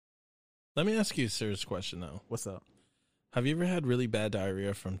Let me ask you a serious question, though. What's up? Have you ever had really bad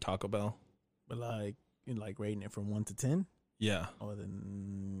diarrhea from Taco Bell? But like rating it from 1 to 10? Yeah. Oh,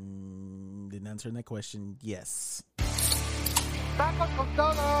 then didn't answer that question. Yes. Tacos con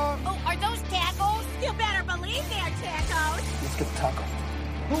todo. Oh, are those tacos? You better believe they're tacos. Let's get tacos.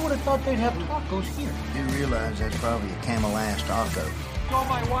 Who would have thought they'd have tacos here? You realize that's probably a Camel Ass taco. Told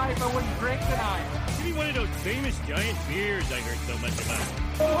my wife I wouldn't drink tonight. Give me one of those famous giant beers I heard so much about.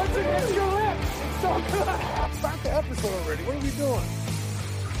 Oh, what's against your lips? It's so good. Start the episode already. What are we doing?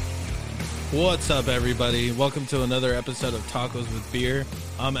 What's up, everybody? Welcome to another episode of Tacos with Beer.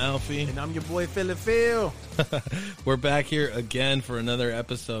 I'm Alfie. And I'm your boy, Phil. We're back here again for another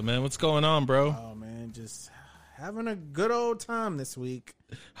episode, man. What's going on, bro? Oh, man, just having a good old time this week.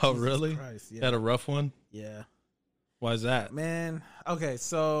 Oh, Jesus really? Christ, yeah. Had a rough one? Yeah. Why is that? Man, okay,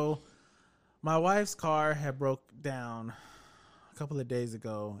 so my wife's car had broke down a couple of days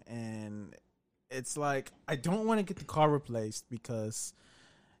ago, and it's like I don't want to get the car replaced because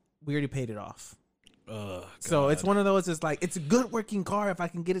we already paid it off. So it's one of those, it's like, it's a good working car if I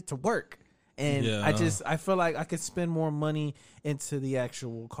can get it to work. And Yeah. I feel like I could spend more money into the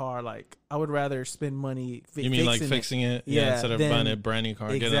actual car. Like, I would rather spend money You mean like fixing it? Yeah, instead of buying a brand new car,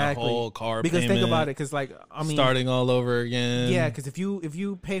 getting a whole car because payment. think about it, because like, I mean, starting all over again. yeah, because if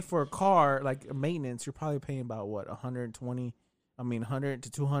you pay for a car like maintenance, you're probably paying about what $100 to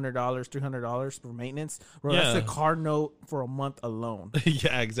 $200, $300 for maintenance. Bro, Yeah. that's a car note for a month alone.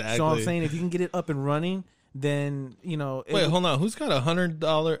 Yeah, exactly. So I'm saying, if you can get it up and running, then you know. Wait, hold on. Who's got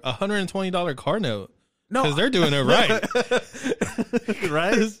 $120 car note? No, Because they're doing it right.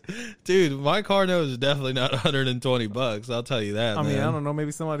 right? Dude, my car note is definitely not $120. I'll tell you that. I mean, man. I don't know.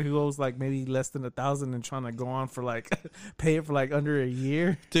 Maybe somebody who owes like maybe less than 1,000 and trying to go on for like pay it for like under a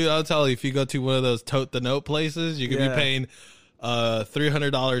year. Dude, I'll tell you, if you go to one of those tote the note places, you could be Yeah. paying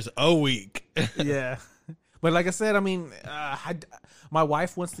 $300 a week. Yeah, but like I said, I mean, my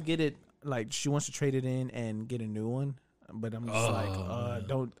wife wants to get it. Like, she wants to trade it in and get a new one. But I'm just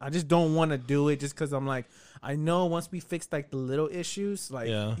I just don't want to do it just because I'm like, I know once we fix like the little issues, like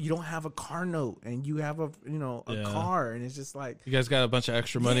you don't have a car note and you have a car, and it's just like, You guys got a bunch of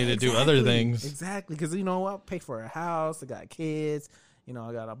extra money to do exactly, other things. Exactly, because I pay for a house, I got kids, I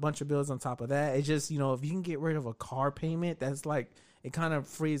got a bunch of bills on top of that. It's just, if you can get rid of a car payment, that's like, it kind of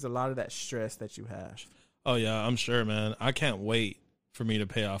frees a lot of that stress that you have. Oh yeah, I'm sure, man. I can't wait for me to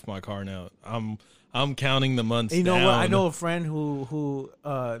pay off my car note. I'm counting the months. You know down. what? I know a friend who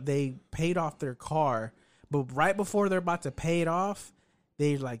they paid off their car, but right before they're about to pay it off,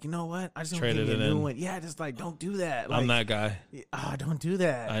 they're like, you know what? I just want to Traded get a it new in. one. Yeah, just like, don't do that. Like, I'm that guy. Don't do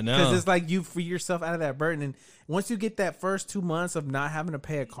that. I know. Because it's like you free yourself out of that burden. And once you get that first 2 months of not having to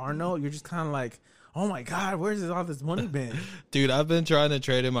pay a car note, you're just kind of like, oh my God, where's all this money been? Dude, I've been trying to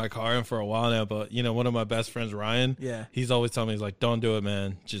trade in my car in for a while now, but one of my best friends, Ryan, he's always telling me, he's like, don't do it,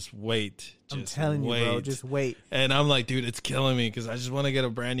 man. Just wait. I'm telling you, bro, just wait. And I'm like, dude, it's killing me because I just want to get a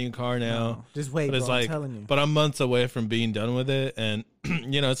brand new car now. No, just wait, but it's bro, like, I'm telling you. But I'm months away from being done with it, and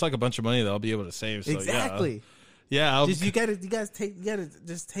it's like a bunch of money that I'll be able to save. So Exactly. Yeah. You gotta just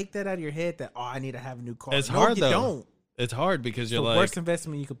take that out of your head that, I need to have a new car. It's hard you though. Don't. It's hard because It's you're the like, worst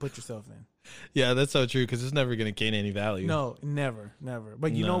investment you could put yourself in. yeah, that's so true because it's never going to gain any value. No, never.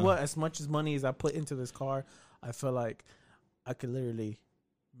 But you know what? As much as money as I put into this car, I feel like I could literally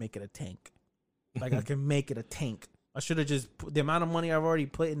make it a tank. Like, I can make it a tank. I should have just put the amount of money I've already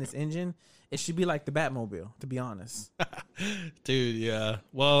put in this engine. It should be like the Batmobile, to be honest. Dude, yeah.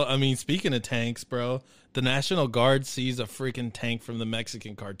 Well, I mean, speaking of tanks, bro, the National Guard seized a freaking tank from the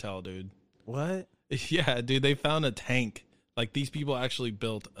Mexican cartel, dude. What? Yeah, dude, they found a tank. Like, these people actually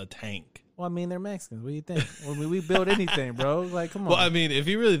built a tank. Well, I mean, they're Mexicans. What do you think? We build anything, bro. Like, come on. Well, I mean, if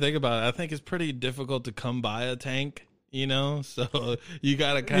you really think about it, I think it's pretty difficult to come by a tank, So you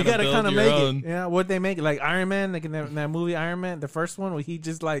got to kind of build your own. It. Yeah, what they make it? Like Iron Man, like in that movie Iron Man, the first one where he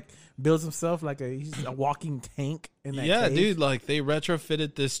just like builds himself like he's a walking tank in that cave. Dude, like they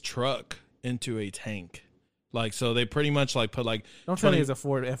retrofitted this truck into a tank. Like, so they pretty much like put like. Don't tell me it's a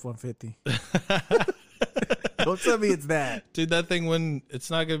Ford F-150. Don't tell me it's that. Dude, that thing it's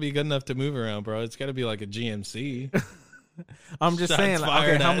not going to be good enough to move around, bro. It's got to be like a GMC. I'm just Shots saying, like,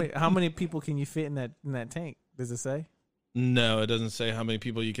 okay, fired how many people can you fit in that tank? Does it say? No, it doesn't say how many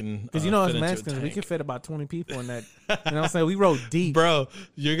people you can. Because as Mexicans, we can fit about 20 people in that. You know what I'm saying? We rode deep. Bro,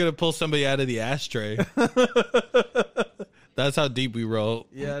 you're going to pull somebody out of the ashtray. That's how deep we roll.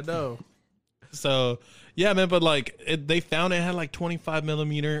 Yeah, I know. So, yeah, man, but like they found it had like 25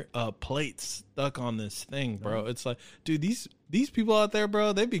 millimeter plates stuck on this thing, bro. It's like, dude, these people out there,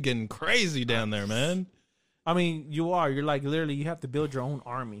 bro, they be getting crazy down there, man. I mean, you're like literally, you have to build your own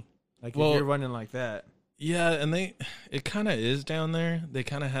army. Like Well- if you're running like that. Yeah, and it kind of is down there. They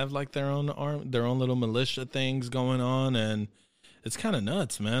kind of have like their own little militia things going on, and it's kind of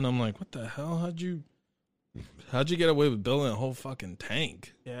nuts, man. I'm like, what the hell? How'd you get away with building a whole fucking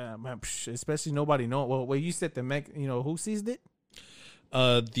tank? Yeah, man. Especially nobody know. Well, you said who seized it?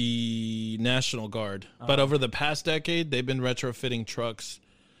 The National Guard. But over the past decade, they've been retrofitting trucks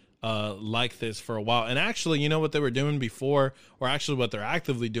like this for a while. And actually, you know what they were doing before, or actually what they're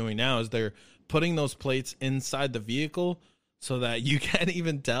actively doing now, is they're putting those plates inside the vehicle so that you can't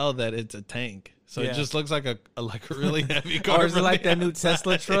even tell that it's a tank. So Yeah. it just looks like a really heavy car. Or is it from like the that new outside.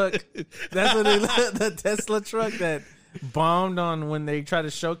 Tesla truck? That's what the Tesla truck that bombed on when they tried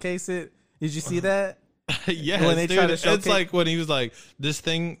to showcase it. Did you see that? Yes, When they dude. try to It's showcase- like when he was like, this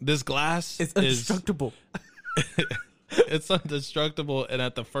glass It's is indestructible. it's indestructible, and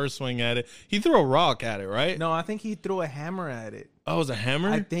at the first swing at it, he threw a rock at it, right? No, I think he threw a hammer at it. Oh, it was a hammer?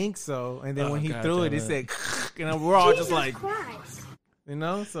 I think so. And then Oh, when he God threw it, damn it it. said, and we're all just like, Christ.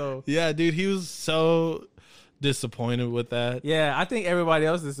 so. Yeah, dude, he was so disappointed with that. Yeah, I think everybody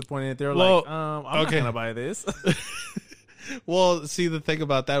else is disappointed. They're Well, like, I'm not okay. going to buy this. Well, see, the thing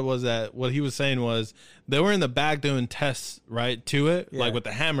about that was that what he was saying was they were in the back doing tests, right, to it, Yeah. like with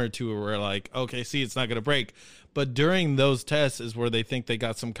the hammer to it, where like, okay, see, it's not going to break. But during those tests is where they think they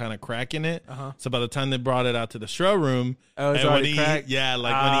got some kind of crack in it. Uh-huh. So by the time they brought it out to the showroom, Oh, it's and when already he, cracked? yeah,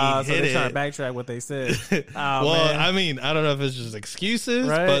 like So when he hit they're it. trying to backtrack what they said. Well, man. I mean, I don't know if it's just excuses,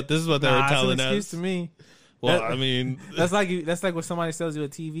 Right? but this is what they were Nah, it's an telling excuse us. to me. Well, That- I mean, That's like when somebody sells you a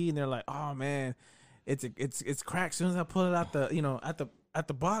TV and they're like, "Oh man, it's cracked." As soon as I pull it out at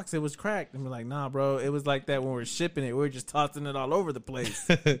the box, it was cracked. And we're like, "Nah, bro, it was like that when we were shipping it. We were just tossing it all over the place."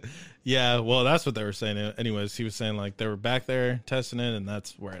 yeah, well, that's what they were saying. Anyways, he was saying like they were back there testing it, and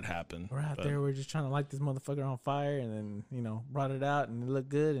that's where it happened. We're out But- there, we're just trying to light this motherfucker on fire, and then brought it out and it looked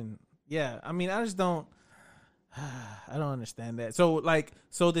good. And yeah, I mean, I just don't, I don't understand that.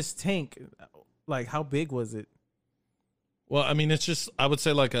 So this tank, like, how big was it? Well, I mean, it's just I would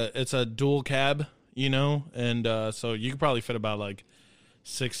say like it's a dual cab, and so you could probably fit about like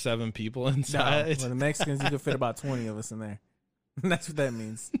 6-7 people inside. For the Mexicans, you could fit about 20 of us in there. That's what that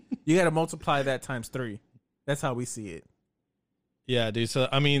means. You got to multiply that times 3. That's how we see it. Yeah, dude. So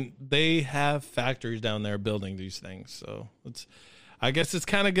I mean, they have factories down there building these things. So I guess it's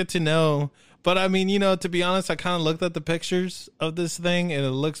kind of good to know. But I mean, to be honest, I kind of looked at the pictures of this thing, and it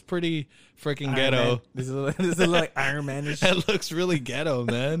looks pretty freaking Iron ghetto. Man. This is like Iron Man-ish. It looks really ghetto,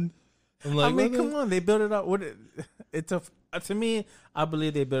 man. I'm like, I mean, what come the- on. They built it up. To me, I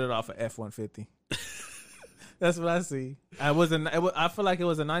believe they built it off of F-150. That's what I see. I feel like it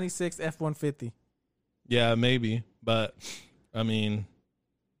was a 96 F-150. Yeah, maybe, but I mean,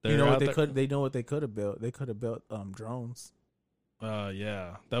 You know what they're out they know what they could have built. They could have built drones.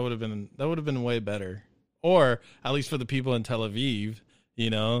 yeah, that would have been way better. Or at least for the people in Tel Aviv,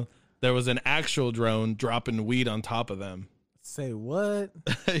 there was an actual drone dropping weed on top of them. Say what?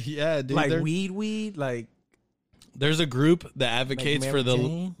 Yeah, dude. Like there- weed? Like, There's a group that advocates Mary for the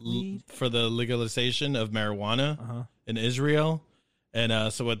Jane weed? for the legalization of marijuana in Israel.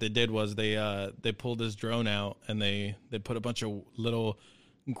 And so what they did was they pulled this drone out, and they put a bunch of little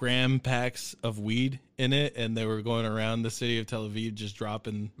gram packs of weed in it, and they were going around the city of Tel Aviv just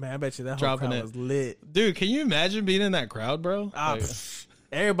dropping. man, I bet you that whole Dropping crowd it. was lit. Dude, can you imagine being in that crowd, bro? Ah, Like,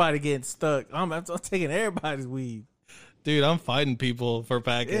 everybody getting stuck. I'm taking everybody's weed. dude, I'm fighting people for It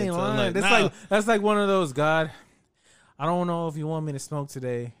packets. ain't I'm lying. nah. That's like one of those, God, I don't know if you want me to smoke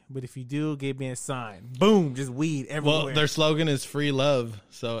today, but if you do, give me a sign. Boom, just weed everywhere. Well, their slogan is free love,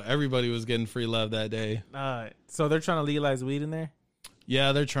 so everybody was getting free love that day. So they're trying to legalize weed in there?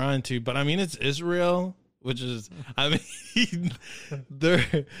 Yeah, they're trying to, but I mean, it's Israel, which is, I mean, they're.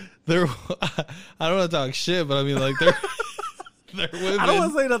 I don't want to talk shit, but I mean, like they're women. I don't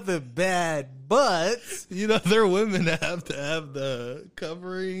want to say nothing bad, but Their women have to have the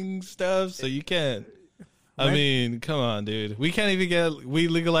covering stuff, so you can't. I Right. mean, come on, dude. We can't even get weed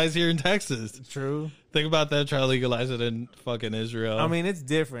legalized here in Texas. true. Think about that. Try to legalize it in fucking Israel. I mean, it's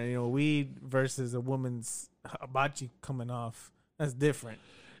different. Weed versus a woman's hibachi coming off. That's different.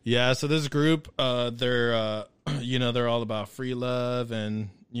 yeah. So this group, they're, they're all about free love and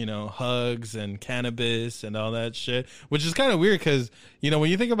hugs and cannabis and all that shit, which is kind of weird because when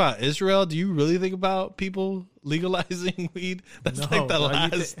you think about Israel, do you really think about people legalizing weed? That's No, like the bro, you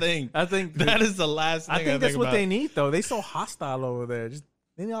last thing. I think That is the last thing I think that's what about. they need, though. They so hostile over there. Just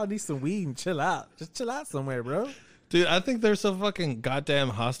they all need some weed and chill out. Just chill out somewhere, bro. Dude, I think they're so fucking goddamn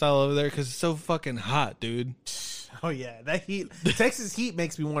hostile over there because it's so fucking hot, dude. Oh yeah, that heat. Texas heat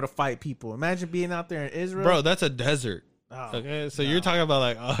makes me want to fight people. Imagine being out there in Israel, Bro, that's a desert. Oh, Okay, so you're talking about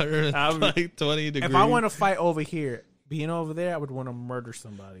like 120 degrees. if I want to fight over here, being over there, I would want to murder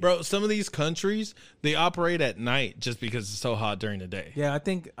somebody. Bro, some of these countries, they operate at night just because it's so hot during the day. Yeah, I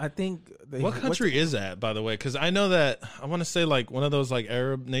think. What country is that, by the way? Because I know that I want to say like one of those like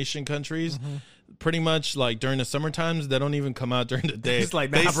Arab nation countries. Pretty much like during the summer times, they don't even come out during the day. It's like,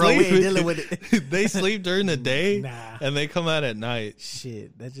 they nah, bro, we ain't dealing with it. They sleep during the day, Nah. and they come out at night.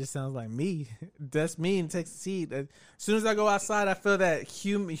 Shit, that just sounds like me. That's me in Texas heat. As soon as I go outside, I feel that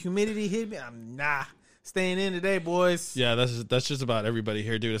humidity hit me. I'm staying in today, boys. Yeah, that's just about everybody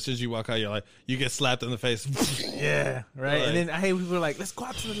here, dude. As soon as you walk out, you're like, you get slapped in the face. Yeah, right. Like- And then I hate people like, let's go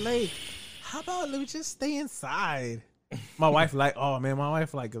out to the lake. How about let me just stay inside? My wife my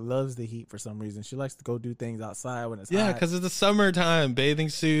wife like loves the heat for some reason. She likes to go do things outside when it's Yeah, hot. because it's the summertime. Bathing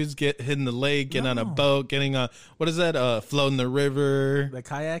suits, hitting the lake, getting on a No. boat, getting on what is that? Floating the river. Like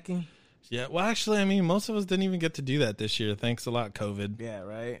kayaking. Yeah. Well, actually, I mean, most of us didn't even get to do that this year. Thanks a lot, COVID. Yeah,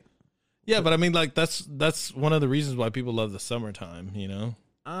 right. Yeah, but I mean, like that's one of the reasons why people love the summertime. You know.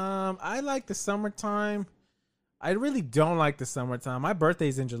 I like the summertime. I really don't like the summertime. My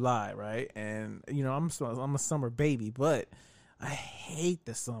birthday's in July, right? And you know, I'm a summer baby, but I hate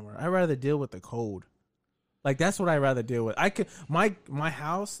the summer. I'd rather deal with the cold. Like that's what I'd rather deal with. My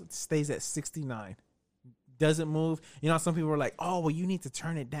house stays at 69. Doesn't move. You know, some people are like, "Oh, well, you need to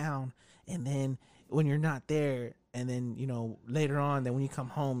turn it down." And then when you're not there, and then, you know, later on, then when you come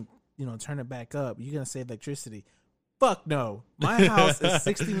home, you know, turn it back up, you're going to save electricity. Fuck no. My house is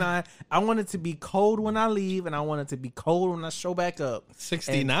 69. I want it to be cold when I leave, and I want it to be cold when I show back up.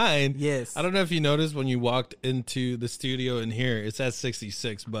 69. Yes. I don't know if you noticed when you walked into the studio in here, it's at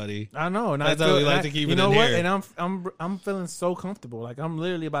 66, buddy. I know. And That's I how feel, we like and to keep you it know in what? here. And I'm feeling so comfortable. Like I'm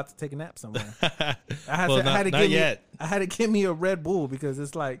literally about to take a nap somewhere. I had Well, to not yet. I had to get me a Red Bull because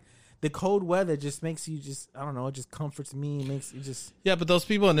it's like the cold weather just makes you I don't know, it just comforts me, makes you just Yeah, but those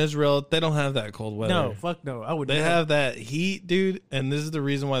people in Israel, they don't have that cold weather. no, fuck no. I would They never. have that heat, dude, and this is the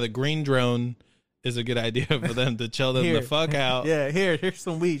reason why the green drone is a good idea for them to chill them the fuck out. Yeah, here's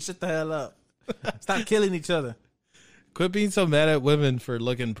some weed. Shut the hell up. Stop killing each other. Quit being so mad at women for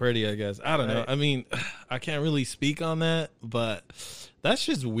looking pretty, I guess. I don't know. Right. I mean, I can't really speak on that, but that's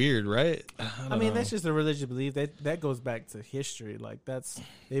just weird, right? I mean, that's just a religious belief. That goes back to history. Like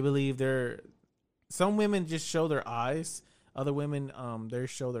they believe some women just show their eyes. Other women they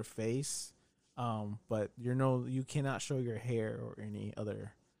show their face. But you cannot show your hair or any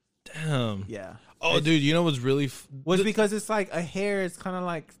other. Damn. Yeah. Oh, dude, you know what's really Was because it's like a hair is kind of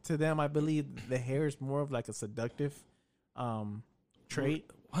like, to them, I believe the hair is more of like a seductive trait,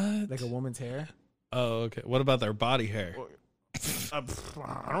 what? like a woman's hair. Oh, okay. What about their body hair? I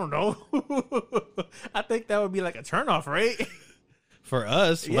don't know. I think that would be like a turnoff, right? For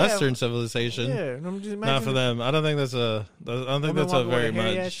us, Yeah. Western civilization. Yeah, and I'm just Not for them. I don't think that's a very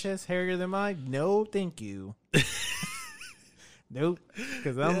hairy ass much. chest, hairier than mine. No, thank you. Nope.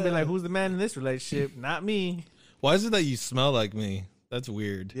 Because I'm gonna be like, who's the man in this relationship? Not me. Why is it that you smell like me? That's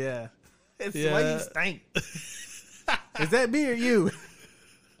weird. Yeah. It's Yeah. why you stink. Is that me or you?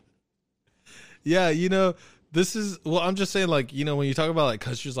 Yeah, you know, I'm just saying, like, you know, when you talk about like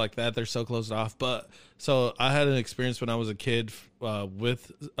countries like that, they're so closed off. But so I had an experience when I was a kid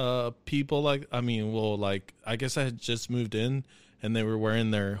with people I guess I had just moved in and they were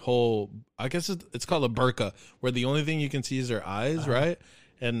wearing their whole, I guess it's called a burqa, where the only thing you can see is their eyes, right?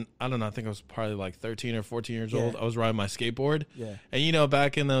 And I don't know, I think I was probably like 13 or 14 years old. I was riding my skateboard. Yeah. And, you know,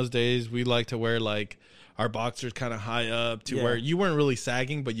 back in those days, we like to wear like our boxers kind of high up to Yeah. where you weren't really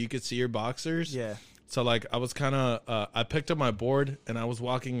sagging, but you could see your boxers. Yeah. So like I was kind of, I picked up my board and I was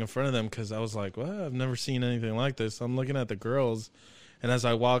walking in front of them because I was like, well, I've never seen anything like this. I'm looking at the girls, and as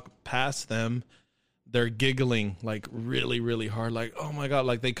I walk past them, they're giggling like really, really hard. Like, oh my God,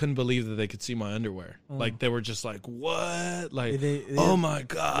 like they couldn't believe that they could see my underwear. Like they were just like, what? Like, oh my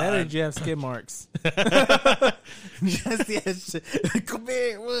God. That or did you have skid marks? Yes. Come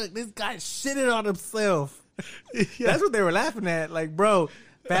here, look, this guy shitted on himself. That's what they were laughing at. Like, bro,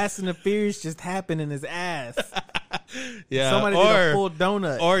 Fast and the Furious just happened in his ass. Yeah. Somebody did a full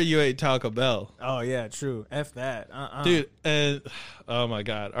donut. Or you ate Taco Bell. Oh yeah, true. F that, Dude, and oh my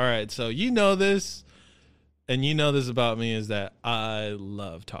God. All right. So you know this, and you know this about me, is that I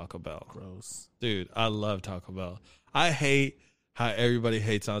love Taco Bell. Gross. Dude, I love Taco Bell. I hate how everybody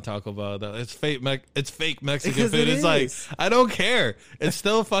hates on Taco Bell. Though it's fake Mexican Because food. it It's like, is. I don't care. It's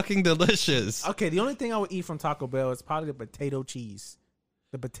still fucking delicious. Okay, the only thing I would eat from Taco Bell is probably the potato cheese.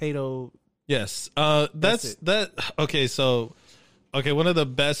 The potato. Yes. That's it. Okay, so one of the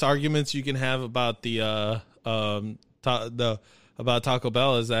best arguments you can have about about Taco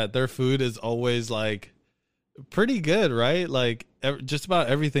Bell is that their food is always like pretty good, right? Like just about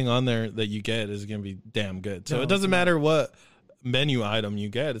everything on there that you get is gonna be damn good. So No, it doesn't it's not. matter what menu item you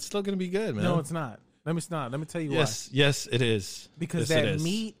get; it's still gonna be good, man. No, it's not. Let me tell you yes, it is. why. Because Yes, it that is.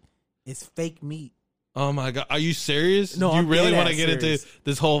 meat is fake meat. Oh my god, are you serious? No, you I'm really dead want to ass get serious. into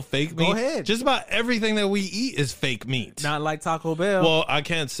this whole fake meat? Go ahead. Just about everything that we eat is fake meat. Not like Taco Bell. Well, I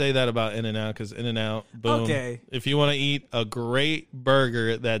can't say that about In-N-Out because In-N-Out, boom. Okay. If you want to eat a great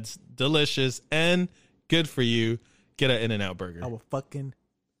burger that's delicious and good for you, get an In-N-Out burger. I will fucking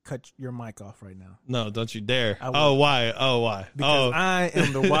cut your mic off right now. No, don't you dare. I will. Oh, why? Oh, why? Because oh, I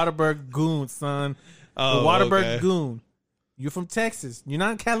am the Waterberg goon, son. oh, The Waterberg okay. goon. You're from Texas. You're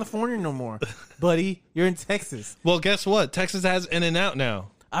not in California no more, buddy. You're in Texas. Well, guess what? Texas has In-N-Out now.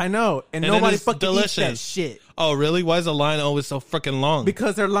 I know, and And nobody it is fucking eats that delicious. shit Oh, really? Why is the line always so freaking long?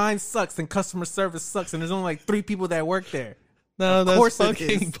 because their line sucks and customer service sucks, and there's only like 3 people that work there. No, that's course it fucking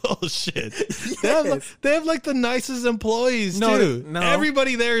is. bullshit. Yes. They have like the nicest employees No, too. no.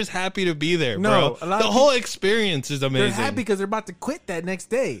 Everybody there is happy to be there, No, bro. a lot The of whole experience is amazing. They're happy because they're about to quit that next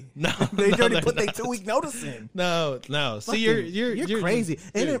day. No, they no, already they're put their not. 2-week notice in. No. See, Fucking- you're crazy.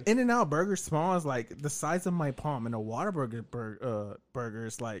 dude. In-N-Out Burger small is like the size of my palm, and a Whataburger burger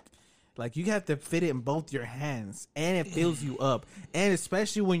is like you have to fit it in both your hands, and it fills you up. And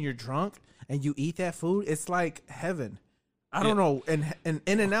especially when you're drunk and you eat that food, it's like heaven. I don't know, and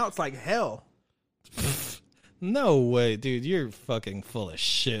In-N-Out's like hell. No way, dude. You're fucking full of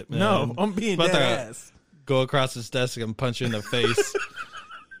shit, man. No, I'm being About dead to ass. Go across this desk and punch you in the face.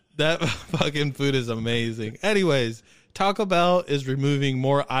 That fucking food is amazing. Anyways, Taco Bell is removing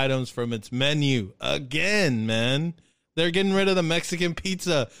more items from its menu again, man. They're getting rid of the Mexican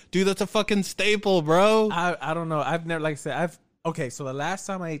pizza. Dude, that's a fucking staple, bro. I don't know. I've never, like I said, okay, so the last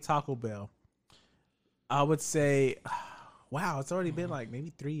time I ate Taco Bell, I would say, wow, it's already been like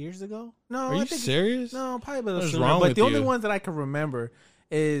maybe 3 years ago. No, Are I you think serious? No, probably a little What's sooner. wrong But with the only you? ones that I can remember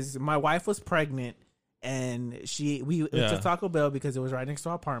is my wife was pregnant, and we went Yeah. to Taco Bell because it was right next to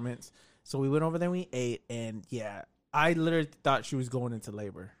our apartments. So we went over there and we ate, and yeah, I literally thought she was going into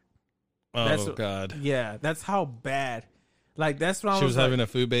labor. Oh, God. Yeah, that's how bad. Like that's what I She was like, having a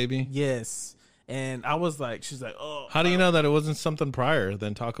food baby? yes, and I was like, she's like, oh, How do you know that it wasn't something prior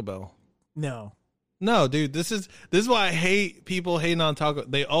than Taco Bell? no. No, dude, this is why I hate people hating on Taco.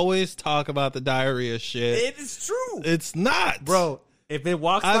 They always talk about the diarrhea shit. It is true, It's not, bro. If it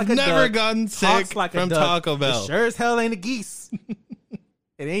walks I've like a never duck, gotten talks sick like a from duck, Taco Bell. it sure as hell ain't a geese.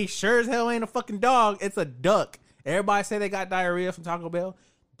 It ain't sure as hell ain't a fucking dog. It's a duck. Everybody say they got diarrhea from Taco Bell.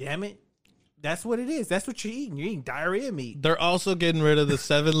 Damn it. That's what it is. That's what you're eating. You're eating diarrhea meat. They're also getting rid of the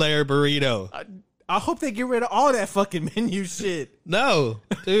 7-layer burrito. I hope they get rid of all that fucking menu shit. No,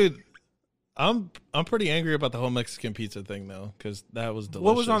 dude. I'm pretty angry about the whole Mexican pizza thing though, because that was delicious.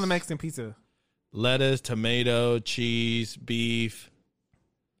 What was on the Mexican pizza? Lettuce, tomato, cheese, beef,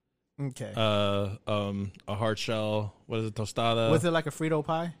 Okay. a hard shell. What is it? Tostada. Was it like a Frito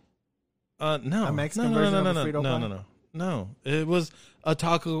pie? No, a Mexican no, version no, of no, a no, Frito no, pie? no, no, no. It was a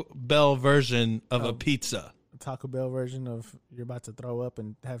Taco Bell version of a pizza. A Taco Bell version of you're about to throw up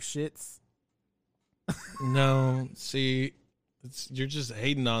and have shits? No, see, you're just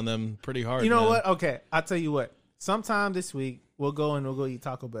hating on them pretty hard. You know man. what? Okay, I'll tell you what. Sometime this week we'll go eat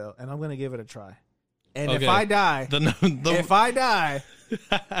Taco Bell, and I'm gonna give it a try. And if Okay. I die, if I die,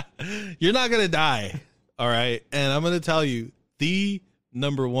 you're not gonna die, all right? And I'm gonna tell you the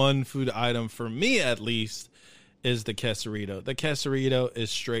number one food item for me, at least, is the quesarito. The quesarito is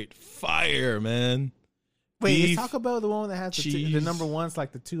straight fire, man. wait, is Beef, Taco Bell the one that has the cheese. number ones,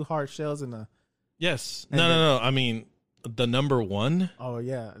 like the 2 hard shells and the? Yes. And No. I mean, the number one. Oh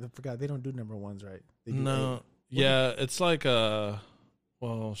yeah, I forgot they don't do number ones right. They do No. 8. Yeah, it's like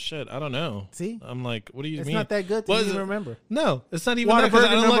well, shit. I don't know. See? I'm like, what do you It's mean? not that good to What is even it? remember. No, it's not even that, 'cause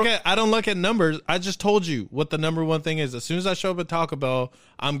Whataburger I don't look at numbers. I just told you what the number one thing is. As soon as I show up at Taco Bell,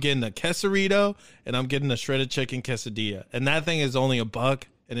 I'm getting a quesarito and I'm getting a shredded chicken quesadilla. And that thing is only $1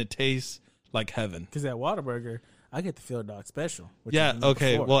 and it tastes like heaven. Because at Whataburger, I get the field dog special. Which Yeah, is the number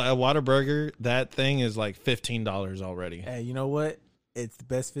okay. 4. Well, at Whataburger, that thing is like $15 already. Hey, you know what? It's the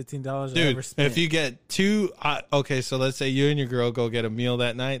best $15 I've Dude, ever spent. if you get 2, okay, so let's say you and your girl go get a meal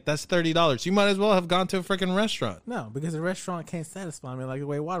that night, that's $30. You might as well have gone to a freaking restaurant. No, because the restaurant can't satisfy me like the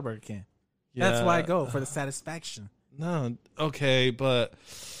way Whataburger can. That's why I go, for the satisfaction. No, okay, but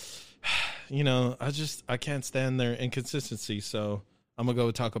you know, I can't stand their inconsistency, so I'm gonna go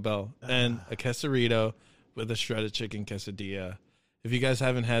with Taco Bell and a quesarito with a shredded chicken quesadilla. If you guys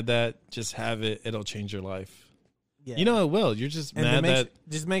haven't had that, just have it. It'll change your life. Yeah. You know it will. You're just And mad then that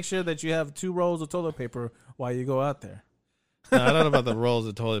just make sure that you have 2 rolls of toilet paper while you go out there. No, I don't know about the rolls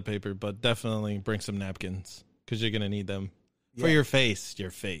of toilet paper, but definitely bring some napkins because you're gonna need them for your face.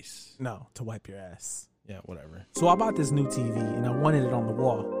 Your face. No, to wipe your ass. Yeah, whatever. So I bought this new TV and I wanted it on the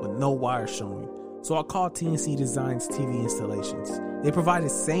wall with no wire showing. So I called TNC Designs TV Installations. They provided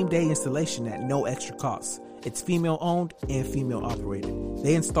same-day installation at no extra cost. It's female-owned and female-operated.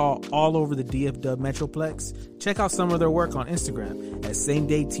 They install all over the DFW Metroplex. Check out some of their work on Instagram at Same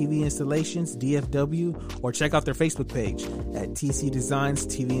Day TV Installations, DFW, or check out their Facebook page at TC Designs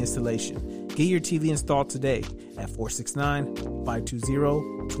TV Installation. Get your TV installed today at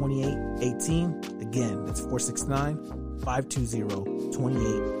 469-520-2818. Again, that's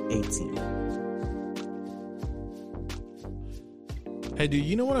 469-520-2818. Hey, dude,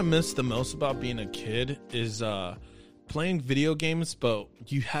 you know what I miss the most about being a kid is playing video games, but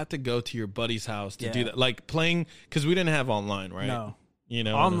you had to go to your buddy's house to do that. Like playing, because we didn't have online, right? No. You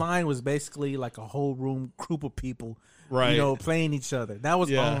know, online was basically like a whole room group of people, right? You know, playing each other. That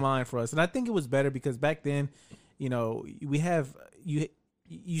was online for us, and I think it was better because back then, you know, you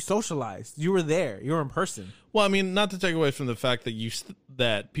socialized. You were there. You were in person. Well, I mean, not to take away from the fact that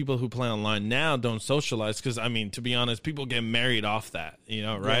that people who play online now don't socialize, because I mean, to be honest, people get married off that, you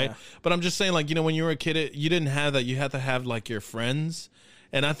know, right? Yeah. But I'm just saying, like, you know, when you were a kid, you didn't have that. You had to have like your friends,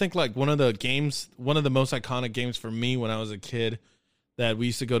 and I think like one of the most iconic games for me when I was a kid that we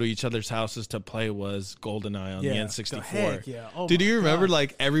used to go to each other's houses to play was GoldenEye on the N64. Oh, Did you remember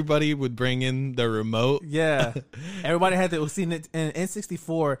like everybody would bring in their remote? Yeah, everybody had to see it. And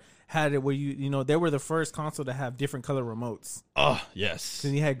N64 had it where you know they were the first console to have different color remotes. Oh yes,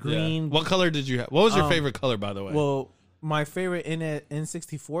 and you had green. Yeah. What color did you have? What was your favorite color, by the way? Well, my favorite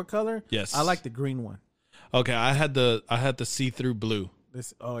N64 color. Yes, I like the green one. Okay, I had the see-through blue.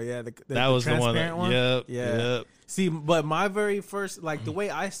 That was the one. Yep. See, but my very first, like the way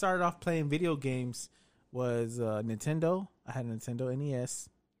I started off playing video games was Nintendo. I had a Nintendo NES.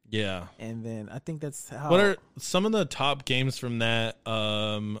 Yeah, and then I think that's how. What are some of the top games from that?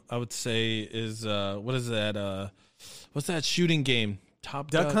 I would say is what is that? What's that shooting game?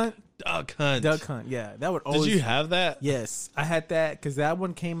 Duck Hunt. Duck Hunt. Yeah, that would always. Did you have that? Yes, I had that because that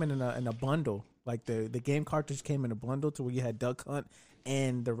one came in a bundle. Like the game cartridge came in a bundle to where you had Duck Hunt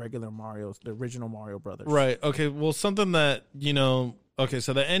and the regular Mario's, the original Mario Brothers. Right. Okay. Well, something that, you know, okay,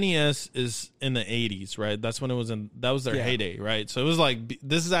 so the NES is in the 80s, right? That's when that was their heyday, right? So it was like,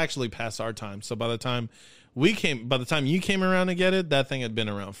 this is actually past our time. So by the time you came around to get it, that thing had been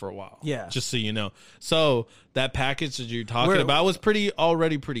around for a while. Yeah. Just so you know. So that package that you're talking about was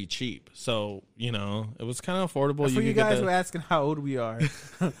already pretty cheap. So, you know, it was kind of affordable. For you guys who are asking how old we are,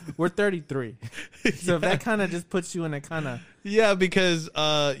 we're 33. So if that kind of just puts you in a kind of. Yeah, because,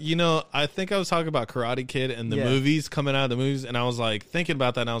 you know, I think I was talking about Karate Kid and the movies coming out of the movies. And I was like thinking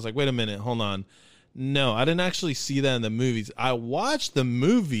about that. And I was like, wait a minute, hold on. No, I didn't actually see that in the movies. I watched the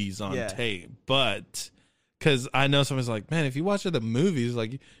movies on tape, but. Because I know somebody's like, man, if you watch the movies,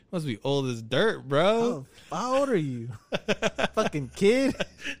 like, you must be old as dirt, bro. Oh, how old are you? Fucking kid.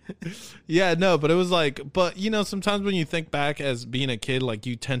 Yeah, no, but it was like, but, you know, sometimes when you think back as being a kid, like,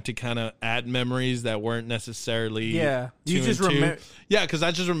 you tend to kind of add memories that weren't necessarily. Yeah. You just remember. Yeah, because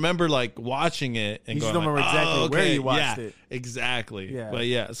I just remember, like, watching it and you going, just don't remember exactly where you watched it. Exactly. Yeah. But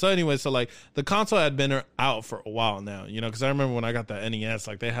yeah. So anyway, so like, the console had been out for a while now, you know, because I remember when I got the NES,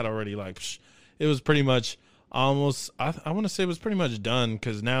 like, they had already, like, it was pretty much. Almost, I want to say it was pretty much done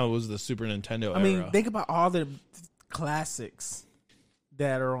because now it was the Super Nintendo era. I mean, think about all the classics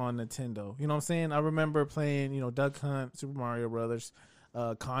that are on Nintendo. You know what I'm saying? I remember playing, you know, Duck Hunt, Super Mario Brothers,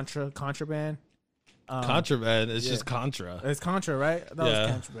 Contraband. Contraband. It's just Contra. It's Contra, right? That was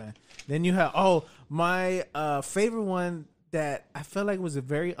Contraband. Then you have my favorite one that I felt like was a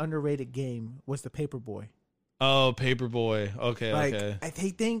very underrated game was the Paperboy. Oh, Paperboy. Okay, like, okay. I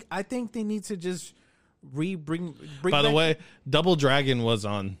think they need to just. Bring By the way, Double Dragon was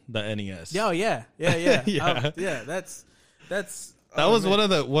on the NES. Oh yeah. That's that was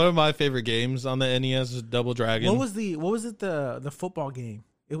one of my favorite games on the NES. Was Double Dragon. What was the football game?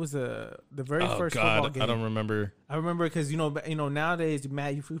 It was the very first football game. I don't remember. I remember because you know nowadays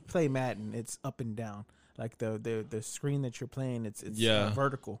if you play Madden, it's up and down. Like the screen that you're playing, it's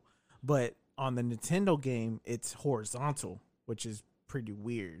vertical, but on the Nintendo game, it's horizontal, which is pretty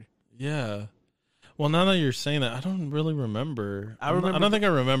weird. Yeah. Well, now that you're saying that, I don't really remember. I don't think I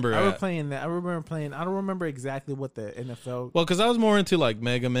remember. I remember playing that. I remember playing. I don't remember exactly what the NFL. Well, because I was more into like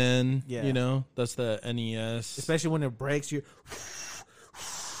Mega Man. Yeah. You know, that's the NES. Especially when it breaks you.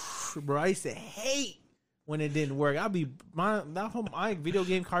 Bro, I used to hate when it didn't work. My video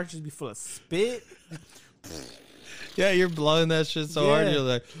game cartridges be full of spit. Yeah, you're blowing that shit so hard. Yeah. You're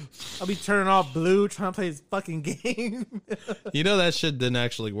like, I'll be turning off blue trying to play this fucking game. you know that shit didn't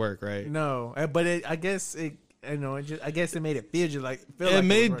actually work, right? No, but I guess it. I guess it made it feel just like It would or I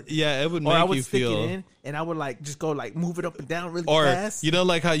make would you stick feel. it in, and I would like just go like move it up and down really Or fast. you know,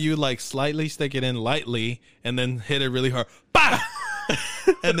 like how you like slightly stick it in lightly and then hit it really hard, bah!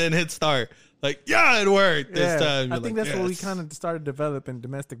 And then hit start. Like, yeah, it worked this time. I You're think like, that's what we yes. kind of started developing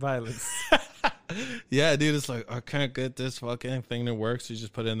domestic violence. Yeah, dude, it's like I can't get this fucking thing to work, so you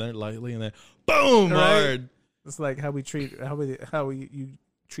just put it in there lightly and then boom, Right? hard. It's like how you treat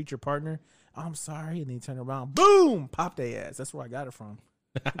your partner. Oh, I'm sorry, and then you turn around, boom, pop their ass. That's where I got it from.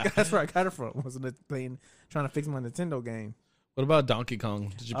 That's where I got it from. Wasn't trying to fix my Nintendo game. What about Donkey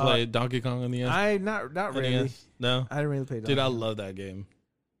Kong? Did you play Donkey Kong on the NES? I not really. NES? No, I didn't really play. dude, I Donkey Kong. love that game.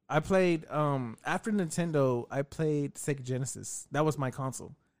 I played after Nintendo. I played Sega Genesis. That was my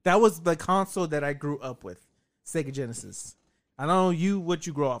console. That was the console that I grew up with. Sega Genesis. I don't know what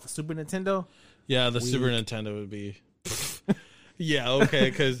you grow off of Super Nintendo. Yeah, the Super Nintendo would be. Yeah, okay,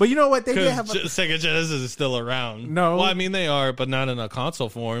 because But you know what? They did have Sega Genesis is still around. No. Well, I mean they are, but not in a console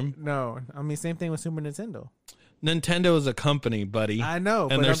form. no. I mean, same thing with Super Nintendo. Nintendo is a company, buddy. I know,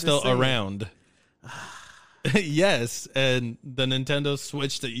 but and I'm they're just still saying. around. Yes, and the Nintendo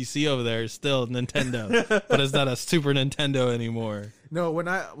Switch that you see over there is still Nintendo, but it's not a Super Nintendo anymore. No, when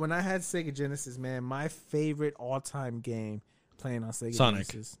I had Sega Genesis, man, my favorite all time game playing on Sega Sonic.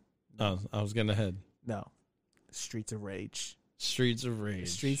 Genesis. Oh, I was getting ahead. No, Streets of Rage. Streets of Rage.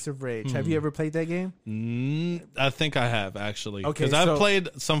 Streets of Rage. Have you ever played that game? I think I have actually. Okay, because I've so- played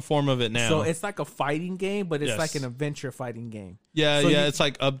some form of it now. So it's like a fighting game, but it's Yes. like an adventure fighting game. yeah, so yeah. you- It's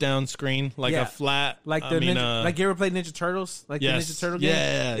like up down screen, like Yeah. a flat. Like I mean, like you ever played Ninja Turtles? Like yes. the Ninja Turtle game?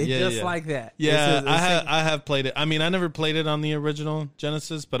 Yeah, It's yeah, just yeah. like that. Yeah, It's I have played it. I mean, I never played it on the original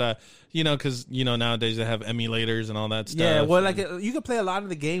Genesis, but because nowadays they have emulators and all that stuff. Yeah, well, and- like you can play a lot of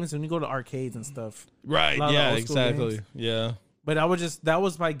the games when you go to arcades and stuff. right, a lot of yeah, old school exactly, games. yeah. But that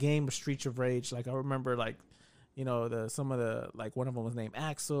was my game of Streets of Rage. Like I remember, like some of the like one of them was named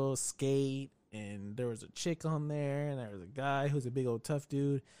Axel, Skate, and there was a chick on there, and there was a guy who's a big old tough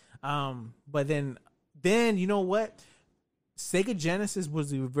dude. But then you know what? Sega Genesis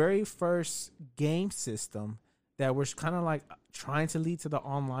was the very first game system that was kind of like trying to lead to the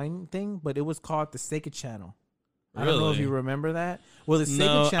online thing, but it was called the Sega Channel. I don't know if Really? you remember that. Well, the Sega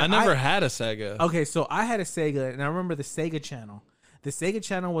No, Channel. I never had a Sega. Okay, so I had a Sega, and I remember the Sega Channel. The Sega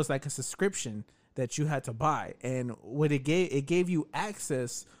Channel was like a subscription that you had to buy, and what it gave you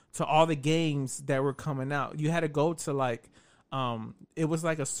access to all the games that were coming out. You had to go to like, it was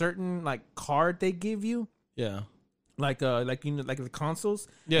like a certain like card they give you, Yeah, like the consoles.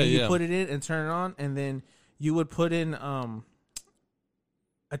 Yeah, and you yeah. put it in and turn it on, and then you would put in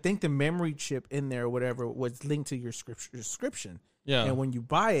I think the memory chip in there or whatever was linked to your subscription. yeah. And when you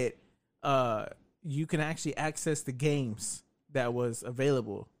buy it, you can actually access the games that was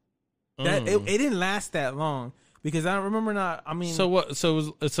available. That it didn't last that long because I remember not. I mean, So what?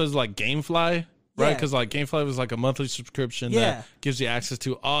 So it says like GameFly, right? Yeah. Because like GameFly was like a monthly subscription Yeah. that gives you access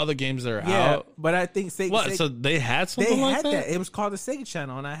to all the games that are yeah. out. But I think Sega. What? So they had something they like had that? that. It was called the Sega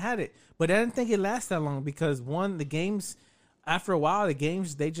Channel, and I had it. But I didn't think it lasted that long because the games. After a while, the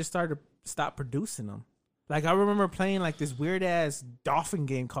games they just started to stop producing them. Like I remember playing like this weird ass dolphin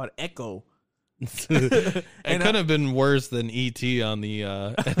game called Echo. It could have been worse than E.T. on the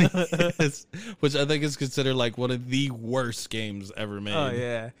NES, which I think is considered like one of the worst games ever made. Oh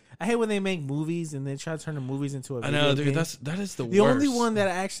yeah, I hate when they make movies and they try to turn the movies into a I video know, dude. game. That is the The worst. only one that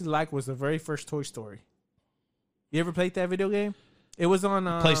I actually liked was the very first Toy Story. You ever played that video game? It was on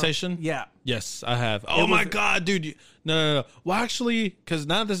PlayStation? Yeah. Yes, I have. Oh my god, dude! No. Well, actually, because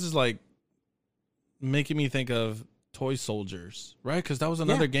now this is like making me think of Toy Soldiers, right? Because that was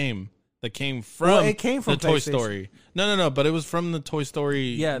another game that came from. Well, it came from the Toy PlayStation. Story. No, but it was from the Toy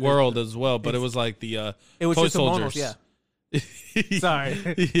Story world as well. But it was like the It was Toy just the Soldiers. Monos, yeah.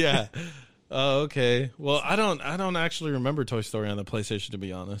 Sorry. Yeah. Oh, okay. Well, I don't actually remember Toy Story on the PlayStation, to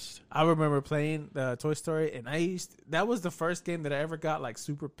be honest. I remember playing the Toy Story, and that was the first game that I ever got like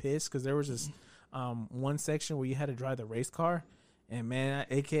super pissed because there was this one section where you had to drive the race car, and man,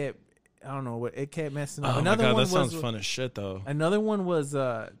 it kept messing up. Oh Another my god, one that sounds was, fun as shit, though. Another one was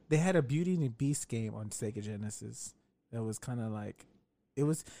they had a Beauty and the Beast game on Sega Genesis that was kind of like. It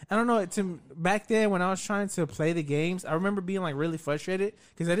was, I don't know, back then when I was trying to play the games, I remember being like really frustrated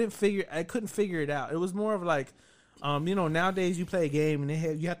because I couldn't figure it out. It was more of like, nowadays you play a game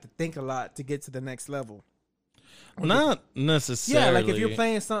and you have to think a lot to get to the next level. Not necessarily. Yeah, like if you're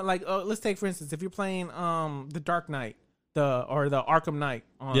playing something like, let's take for instance, if you're playing The Dark Knight, the Arkham Knight.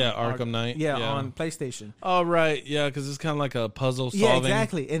 On, Arkham Knight. Yeah, Yeah. on PlayStation. Oh right, yeah, because it's kind of like a puzzle solving. Yeah,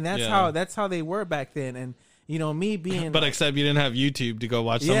 exactly, and Yeah. that's how they were back then. And me being, But except you didn't have YouTube to go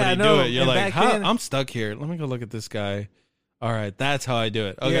watch Yeah, somebody I know. do it. You're And like, back then- I'm stuck here. Let me go look at this guy. All right, that's how I do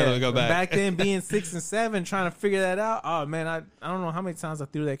it. Okay, let me go back. Back then, being 6 and 7, trying to figure that out. Oh man, I don't know how many times I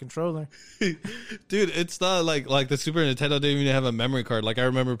threw that controller. Dude, it's not like the Super Nintendo didn't even have a memory card. Like I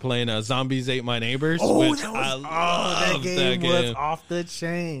remember playing Zombies Ate My Neighbors. which I loved that game was off the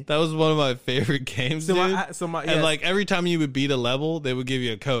chain. That was one of my favorite games, So dude. my And yes. like every time you would beat a level, they would give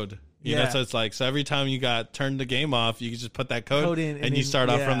you a code. You know, Yeah. so it's like every time you turned the game off, you could just put that code, in, and you then- start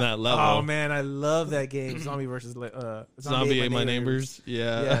off yeah. from that level. Oh man, I love that game. Zombie versus Zombie Ate My Neighbors.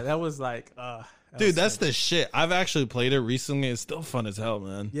 Yeah, that was like, Dude, that's the shit. I've actually played it recently. It's still fun as hell,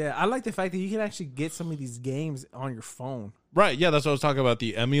 man. yeah. I like the fact that you can actually get some of these games on your phone. Right, yeah, that's what I was talking about.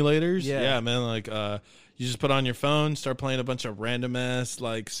 The emulators. Yeah. Yeah, man. Like, you just put on your phone, start playing a bunch of random ass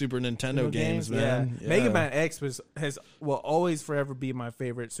like Super Nintendo games, man. Yeah. Mega Man X will always forever be my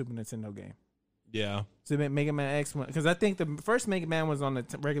favorite Super Nintendo game. Yeah. So Mega Man X, because I think the first Mega Man was on the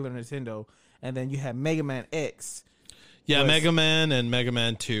regular Nintendo, and then you had Mega Man X. Yeah, Was- Mega Man and Mega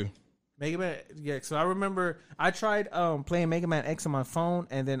Man 2. Mega Man, yeah. So I remember I tried playing Mega Man X on my phone,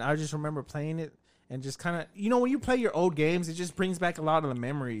 and then I just remember playing it and just kind of, when you play your old games, it just brings back a lot of the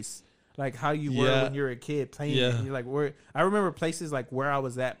memories, like how you were Yeah. when you were a kid playing it. Yeah. And you're like, where I remember places like where I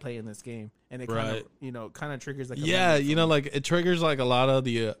was at playing this game, and it kind Right. of, kind of triggers like a Yeah, memory for me. like it triggers like a lot of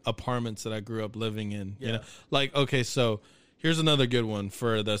the apartments that I grew up living in. You Yeah. know, like okay, so here's another good one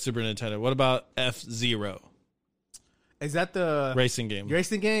for the Super Nintendo. What about F-Zero Is that the racing game?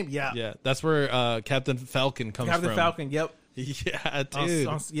 racing game? Yeah, Yeah, that's where Captain Falcon comes Captain from. Falcon. Yep. Yeah, On- dude.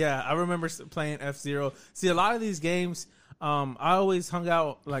 yeah, I remember playing F-Zero. See, a lot of these games, I always hung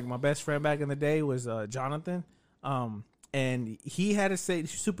out, like my best friend back in the day was Jonathan, and he had a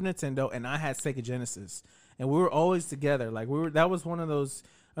Super Nintendo, and I had Sega Genesis, and we were always together. Like that was one of those.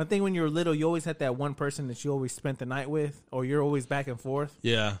 I think when you were little, you always had that one person that you always spent the night with, or you're always back and forth.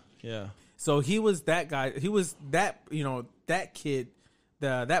 Yeah. So he was that guy. He was that that kid,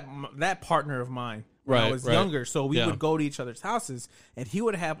 that partner of mine when I Right, was right. younger. So we Yeah. would go to each other's houses, and he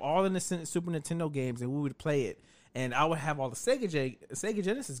would have all the Super Nintendo games, and we would play it. And I would have all the Sega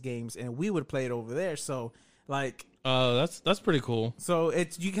Genesis games, and we would play it over there. So like, That's pretty cool. so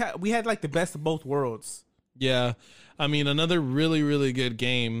we had like the best of both worlds. Yeah, I mean another really really good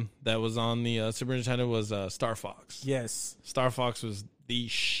game that was on the Super Nintendo was Star Fox. Yes, Star Fox was the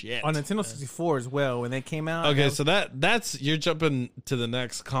shit on Nintendo 64 as well when they came out. Okay, so that's you're jumping to the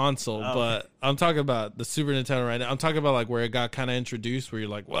next console, but I'm talking about the Super Nintendo right now. I'm talking about like where it got kind of introduced, where you're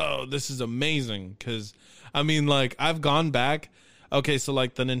like, "Whoa, this is amazing!" Because I mean, like I've gone back. Okay, so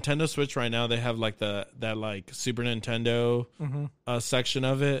like the Nintendo Switch right now, they have like that like Super Nintendo section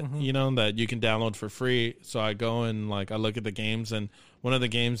of it, that you can download for free. So I go and like I look at the games, and one of the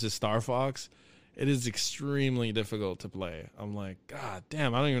games is Star Fox. It is extremely difficult to play. I'm like, God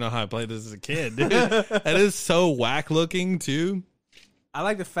damn, I don't even know how I played this as a kid, dude. It is so whack looking too. I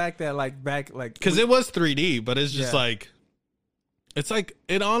like the fact that Because it was 3D, but it's just Yeah. like, it's like,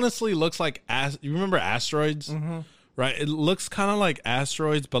 it honestly looks like, you remember Asteroids? Mm-hmm. Right? It looks kind of like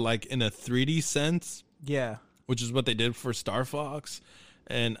Asteroids, but like in a 3D sense, yeah. which is what they did for Star Fox.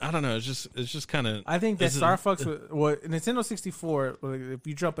 And I don't know, it's just kind of. I think that Star Fox, Nintendo 64, if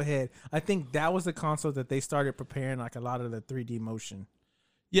you jump ahead, I think that was the console that they started preparing like a lot of the 3D motion.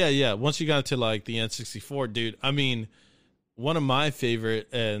 Yeah. Once you got to like the N64, dude, I mean, one of my favorite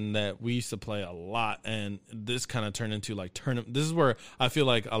and that we used to play a lot, and this kind of turned into like tournament. This is where I feel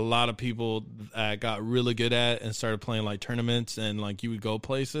like a lot of people got really good at and started playing like tournaments and like you would go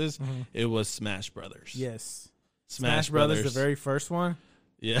places. It was Smash Brothers. Yes. Smash Brothers, the very first one.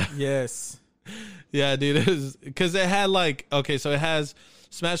 Yeah. Yes. Yeah, dude. It was because it had like, okay, so it has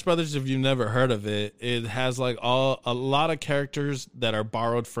Smash Brothers. If you've never heard of it, it has like a lot of characters that are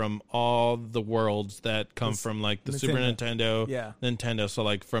borrowed from all the worlds that come from like the Super Nintendo, Nintendo. So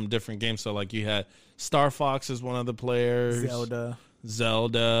like from different games. So like you had Star Fox as one of the players,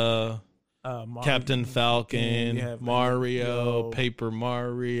 Zelda, Captain Falcon, you have Mario, Paper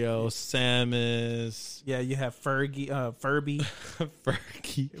Mario, Samus. Yeah, you have Furby.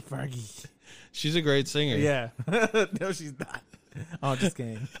 Fergie. She's a great singer. Yeah. No, she's not. I'm just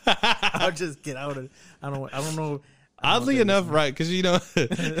kidding. I'll just get out of it. I don't know. Oddly enough, right? Because dude,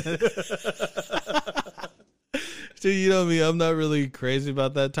 you know me, I'm not really crazy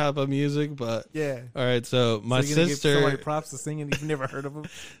about that type of music, but yeah. All right, so my So you're gonna give sister, somebody props to singing. You've never heard of them.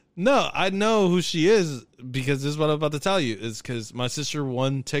 No, I know who she is because this is what I'm about to tell you. Is because my sister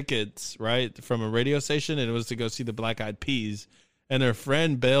won tickets, right, from a radio station, and it was to go see the Black Eyed Peas, and her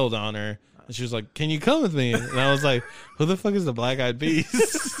friend bailed on her, and she was like, "Can you come with me?" And I was like, "Who the fuck is the Black Eyed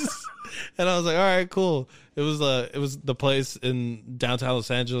Peas?" And I was like, "All right, cool." It was the place in downtown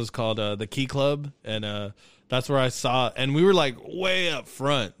Los Angeles called the Key Club, and that's where I saw, and we were like way up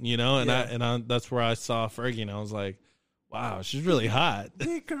front, you know, and Yeah. that's where I saw Fergie, and I was like, wow, she's really hot.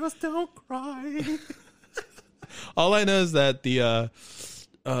 Hey, girls, don't cry. All I know is that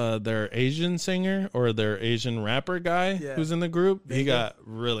their Asian singer or their Asian rapper guy who's in the group, he got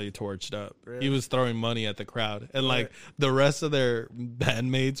really torched up. He was throwing money at the crowd, and like the rest of their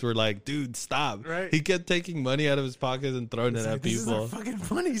bandmates were like, "Dude, stop!" Right. He kept taking money out of his pockets and throwing it at This is our people. fucking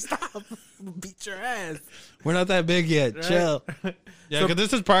funny. Stop. Beat your ass. We're not that big yet. Right? Chill. Yeah, because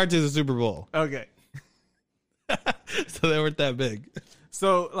this is prior to the Super Bowl, Okay. so they weren't that big.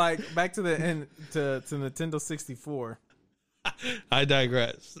 So, like, back to the end to Nintendo 64. I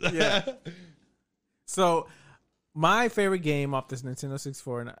digress. Yeah. So, my favorite game off this Nintendo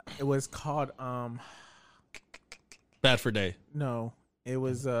 64, and it was called Bad for Day. no, it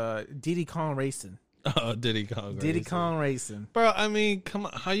was Diddy Kong Racing. Oh, Diddy Kong. Diddy Racing. Kong Racing. Bro, I mean, come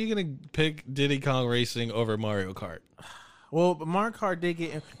on. How you gonna pick Diddy Kong Racing over Mario Kart? Well, but Mario Kart did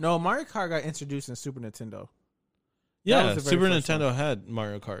get Mario Kart got introduced in Super Nintendo. Yeah, was the very Super first Nintendo had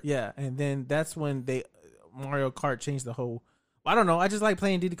Mario Kart. Yeah, and then that's when Mario Kart changed the whole. I don't know. I just like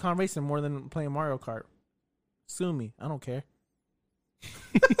playing Diddy Kong Racing more than playing Mario Kart. Sue me. I don't care.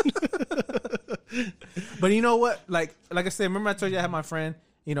 But you know what? Like I said, remember I told you I had my friend.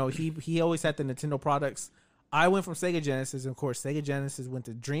 You know, he always had the Nintendo products. I went from Sega Genesis, and of course, Sega Genesis went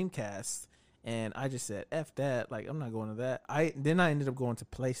to Dreamcast, and I just said, "F that!" Like, I'm not going to that. Then I ended up going to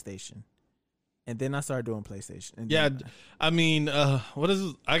PlayStation, and then I started doing PlayStation. And Yeah, then, I mean, what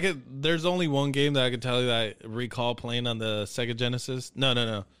is? There's only one game that I can tell you that I recall playing on the Sega Genesis. No,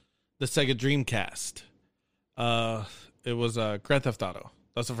 the Sega Dreamcast. It was Grand Theft Auto.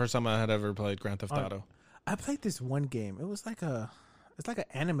 That's the first time I had ever played Grand Theft Auto. I played this one game. It was like an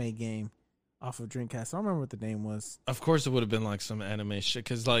anime game off of Dreamcast. I don't remember what the name was. Of course, it would have been like some anime shit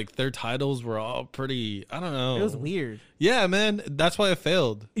because like their titles were all pretty. I don't know. It was weird. Yeah, man. That's why it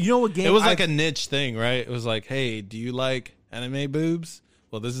failed. You know what game? It was like a niche thing, right? It was like, hey, do you like anime boobs?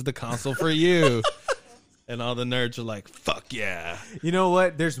 Well, this is the console for you. And all the nerds are like, fuck yeah. You know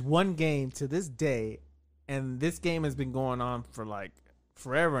what? There's one game to this day, and this game has been going on for like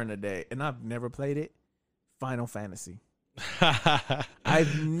forever and a day, and I've never played it. Final Fantasy.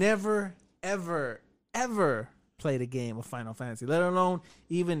 I've never, ever, ever played a game of Final Fantasy, let alone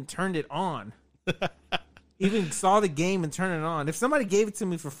even turned it on. Even saw the game and turned it on. If somebody gave it to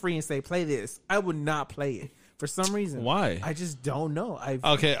me for free and say, play this, I would not play it for some reason. Why? I just don't know.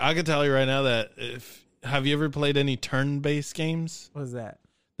 Okay, I can tell you right now that have you ever played any turn-based games? What's that?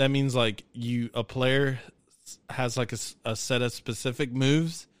 That means like a player has like a set of specific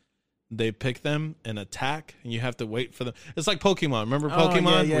moves. They pick them and attack, and you have to wait for them. It's like Pokemon. Remember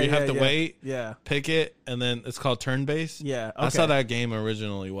Pokemon, where you have to wait, pick it, and then it's called turn-based? Yeah, That's how okay. that game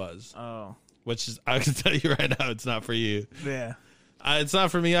originally was. Oh, Which is, I can tell you right now, it's not for you. yeah. It's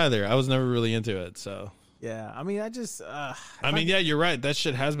not for me either. I was never really into it, so. Yeah, I mean, I just. Yeah, you're right. That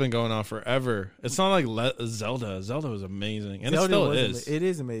shit has been going on forever. It's not like Zelda. Zelda was amazing, and Zelda it still was is. It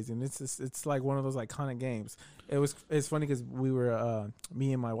is amazing. It's like one of those iconic games. It's funny because we were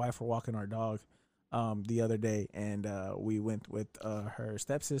me and my wife were walking our dog the other day, and we went with her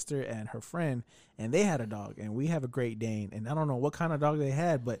stepsister and her friend, and they had a dog, and we have a Great Dane, and I don't know what kind of dog they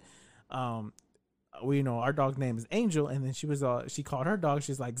had, but we know our dog's name is Angel, and then she called her dog.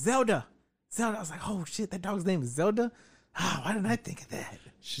 She's like Zelda. I was like, oh shit, that dog's name is Zelda. Why didn't I think of that?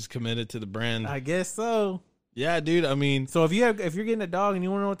 She's committed to the brand. I guess so. Yeah, dude. I mean, So if you're getting a dog and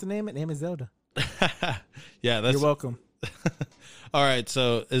you want to know what to name it Zelda. yeah, that's You're welcome. all right.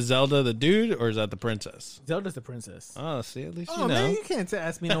 So is Zelda the dude or is that the princess? Zelda's the princess. Oh, see, at least Oh you know. man, you can't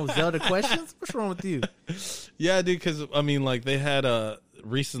ask me no Zelda questions. What's wrong with you? Yeah, dude. Because I mean, like they had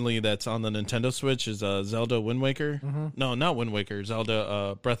recently that's on the Nintendo Switch is Zelda Wind Waker. Mm-hmm. No, not Wind Waker.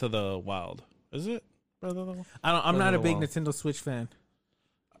 Zelda Breath of the Wild. Is it Breath of the Wild? I'm not a big Wow. Nintendo Switch fan.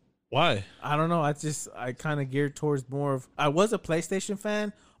 Why? I don't know. I kind of geared towards more of. I was a PlayStation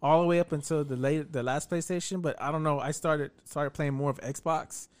fan all the way up until the last PlayStation, but I don't know. I started playing more of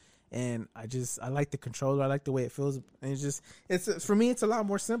Xbox, and I like the controller. I like the way it feels, and it's for me. It's a lot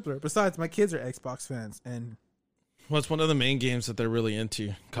more simpler. Besides, my kids are Xbox fans, and What's one of the main games that they're really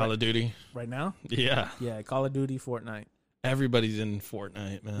into? Call of Duty. right now, Yeah, yeah, Call of Duty, Fortnite. everybody's in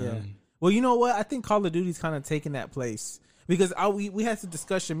Fortnite, man. Yeah. Well, you know what? I think Call of Duty's kind of taking that place Because we had this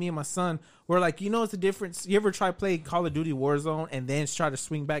discussion, me and my son, where like, it's the difference. You ever try play Call of Duty Warzone and then try to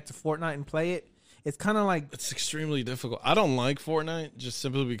swing back to Fortnite and play it? It's kind of like it's extremely difficult. I don't like Fortnite just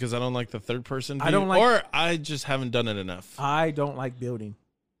simply because I don't like the third person view, I don't like, or I just haven't done it enough. I don't like building.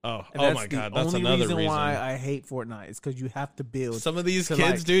 Oh And my god, that's only another reason reason why I hate Fortnite is because you have to build. Some of these to,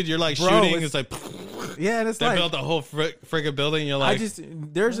 kids, like, dude, you're like bro, shooting. It's like yeah, and it's they like built a whole friggin' building. You're like,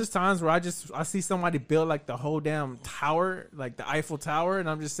 there's just times where I see somebody build like the whole damn tower, like the Eiffel Tower, and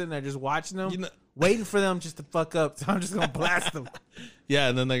I'm just sitting there just watching them, waiting for them just to fuck up. So I'm just gonna blast them. Yeah,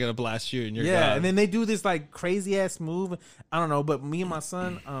 and then they're gonna blast you, and you're yeah, gone. and then they do this like crazy ass move. I don't know, but me and my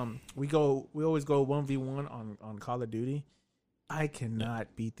son, we always go 1v1 on Call of Duty. I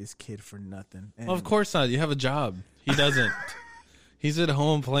cannot beat this kid for nothing. And Well, of course not. You have a job. He doesn't. He's at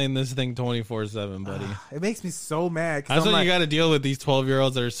home playing this thing 24/7, buddy. It makes me so mad. That's what you got to deal with, these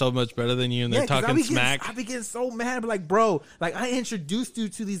 12-year-olds that are so much better than you, and they're 'cause talking smack. I be getting so mad, but like, bro, like I introduced you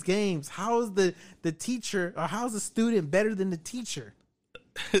to these games. How is the teacher or how's the student better than the teacher?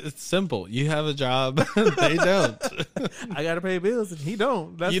 It's simple. You have a job. They don't. I gotta pay bills, and he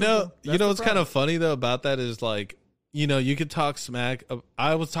don't. That's What's kind of funny though about that is like, you could talk smack.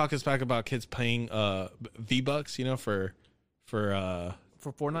 I was talking smack about kids paying V-Bucks, for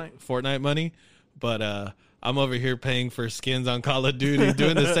Fortnite money, but I'm over here paying for skins on Call of Duty,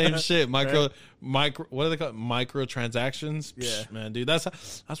 doing the same shit. Micro, what are they called? Microtransactions. Yeah, Psh, man, dude, that's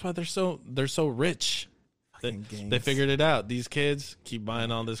why they're so rich. They figured it out. These kids keep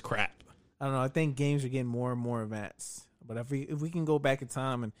buying all this crap. I don't know. I think games are getting more and more advanced. But if we can go back in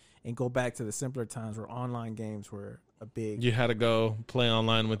time and go back to the simpler times where online games were a big, you had to go play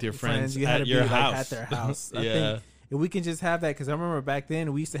online with your friends You had at to your be house. Like, at their house. I Yeah. think if we can just have that, because I remember back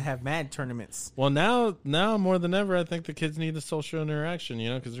then we used to have Madden tournaments. Well, now more than ever, I think the kids need the social interaction,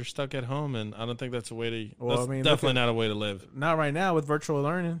 because they're stuck at home, and I don't think that's a way to. That's definitely not a way to live. Not right now with virtual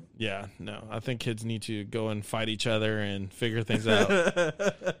learning. Yeah, no, I think kids need to go and fight each other and figure things out.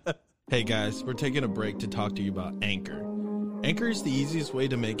 Hey guys, we're taking a break to talk to you about Anchor. Anchor is the easiest way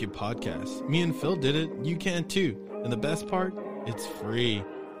to make a podcast. Me and Phil did it. You can too. And the best part, it's free.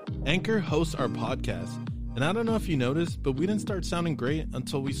 Anchor hosts our podcast. And I don't know if you noticed, but we didn't start sounding great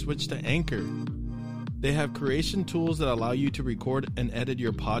until we switched to Anchor. They have creation tools that allow you to record and edit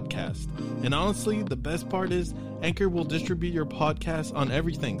your podcast. And honestly, the best part is Anchor will distribute your podcast on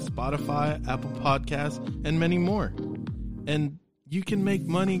everything: Spotify, Apple Podcasts, and many more. And you can make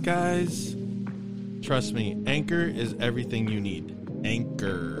money, guys. Trust me, Anchor is everything you need.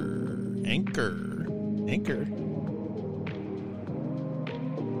 Anchor. Anchor. Anchor.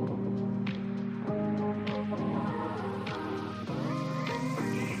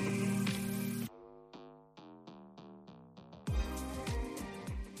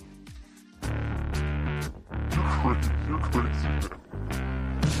 You're crazy, man.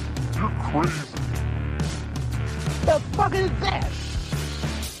 You're crazy. The fuck is that?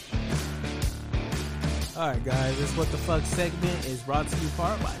 All right, guys, this What the Fuck segment is brought to you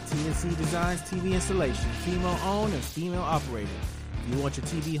part by TNC Designs TV Installation, female owned and female operated. If you want your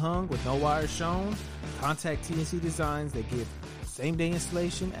TV hung with no wires shown, contact TNC Designs. They give same day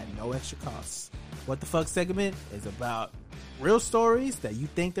installation at no extra costs. What the Fuck segment is about real stories that you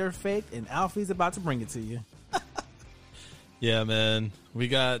think they're fake, and Alfie's about to bring it to you. Yeah, man. We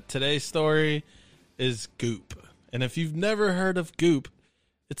got today's story is Goop. And if you've never heard of Goop,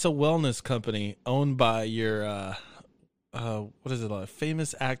 it's a wellness company owned by your what is it, a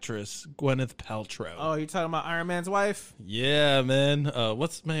famous actress, Gwyneth Paltrow. Oh, you're talking about Iron Man's wife? Yeah, man.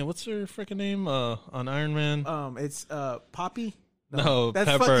 What's her freaking name on Iron Man? It's Poppy. No,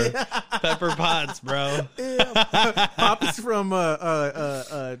 that's Pepper. fucking- Pepper Potts, bro. Yeah, Poppy's from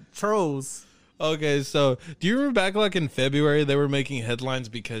Trolls. Okay, so do you remember back like in February they were making headlines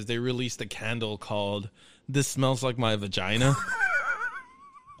because they released a candle called "This Smells Like My Vagina"?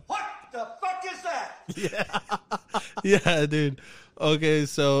 What the fuck is that? Yeah, dude. Okay,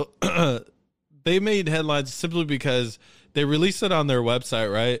 so they made headlines simply because they released it on their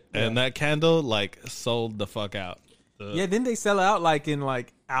website, right? Yeah. And that candle like sold the fuck out. Yeah, didn't they sell out like in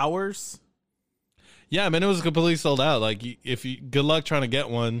like hours? Yeah, I mean it was completely sold out. Like good luck trying to get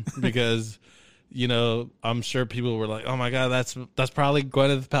one because I'm sure people were like, "Oh my god, that's probably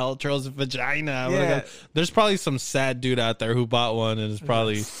Gwyneth Paltrow's vagina." Yeah. There's probably some sad dude out there who bought one and is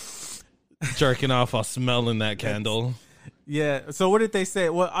probably jerking off while smelling that candle. Yeah. So what did they say?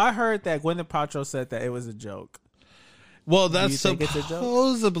 Well, I heard that Gwyneth Paltrow said that it was a joke. Well, Do you that's think it's a joke?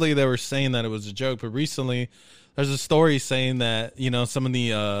 supposedly they were saying that it was a joke, but recently there's a story saying that some of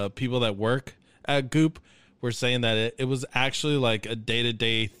the people that work at Goop were saying that it was actually like a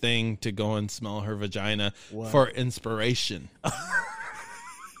day-to-day thing to go and smell her vagina for inspiration.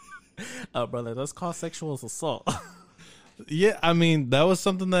 Brother, that's called sexual assault. Yeah, I mean, that was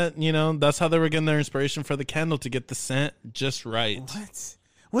something that, that's how they were getting their inspiration for the candle, to get the scent just right.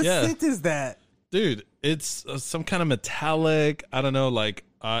 What Yeah. scent is that? Dude, it's some kind of metallic, I don't know, like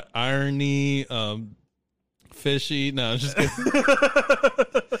irony, fishy. No, I'm just kidding.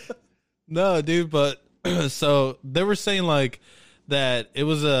 No, dude, but so they were saying like that it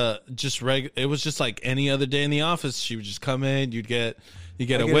was it was just like any other day in the office. She would just come in, you get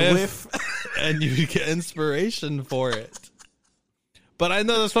a whiff and you get inspiration for it. But I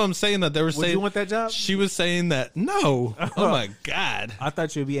know that's what I'm saying, that they were saying. Would you want that job? She was saying that no. Oh my God. I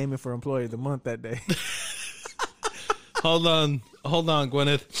thought you'd be aiming for employee of the month that day. Hold on,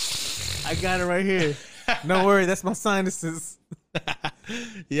 Gwyneth. I got it right here. Don't worry, that's my sinuses.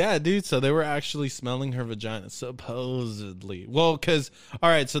 Yeah, dude. So they were actually smelling her vagina, supposedly. Well, because, all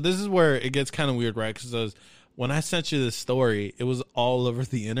right, so this is where it gets kind of weird, right? Because when I sent you this story, it was all over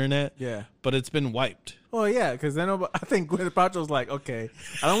the internet. Yeah. But it's been wiped. Oh, yeah, because I think Gwyneth Paltrow's like, okay,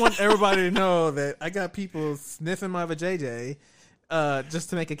 I don't want everybody to know that I got people sniffing my vajayjay just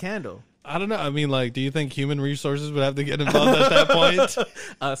to make a candle. I don't know. I mean, like, do you think human resources would have to get involved at that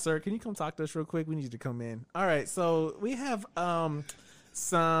point? Sir, can you come talk to us real quick? We need you to come in. All right, so we have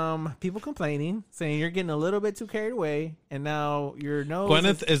some people complaining, saying you're getting a little bit too carried away, and now your nose...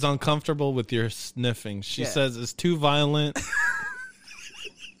 Gwyneth is uncomfortable with your sniffing. She says it's too violent.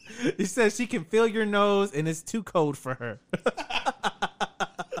 He says she can feel your nose, and it's too cold for her.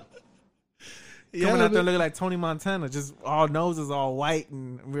 Coming out there looking like Tony Montana, just all noses all white,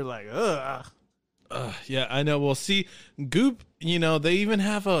 and we're like, ugh. Yeah, I know. Well, see, Goop, they even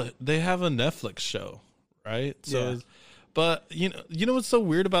have a Netflix show, right? So, Yeah. but you know what's so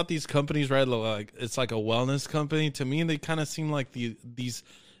weird about these companies, right? Like, it's like a wellness company. To me, they kind of seem like these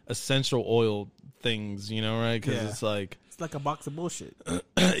essential oil things, right? Because it's like a box of bullshit.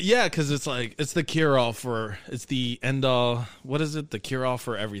 yeah, because it's like it's the cure all it's the end all. What is it? The cure all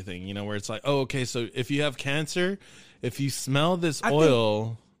for everything, where it's like, oh, okay, so if you have cancer, if you smell this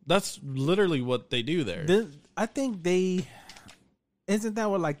oil, that's literally what they do there. I think isn't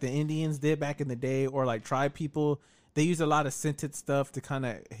that what like the Indians did back in the day, or like tribe people? They use a lot of scented stuff to kind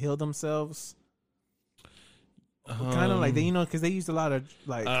of heal themselves. Kind of like they, because they used a lot of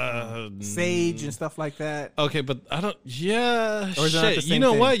like sage and stuff like that. Okay, but I don't. Yeah, Or is it not the shit. same You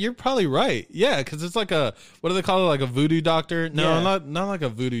know thing? what? You're probably right. Yeah, because it's like what do they call it? Like a voodoo doctor? No, Yeah. not like a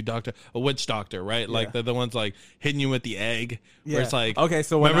voodoo doctor. A witch doctor, right? Like Yeah. they're the ones like hitting you with the egg. Yeah. Where it's like, okay,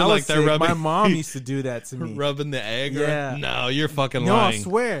 so when I remember, was like they're sick, my rubbing- mom used to do that to me. rubbing the egg. Yeah. No, you're fucking No, lying. I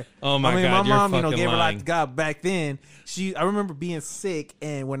swear. Oh my my God, you're mom, fucking gave her life lying. to God back then. I remember being sick,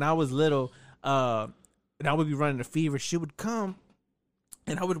 and when I was little, and I would be running a fever, she would come,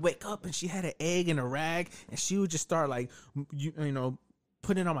 and I would wake up, and she had an egg in a rag, and she would just start like,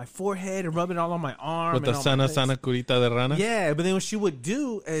 putting it on my forehead and rubbing it all on my arm. With the and on my sana face. curita de rana. Yeah, but then what she would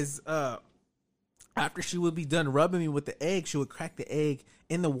do is, after she would be done rubbing me with the egg, she would crack the egg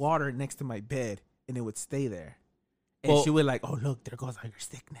in the water next to my bed, and it would stay there. And Well- she would like, oh look, there goes all your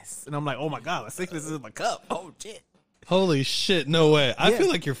sickness. And I'm like, oh my God, my sickness is in my cup. Oh shit. Holy shit! No way. I Yeah. feel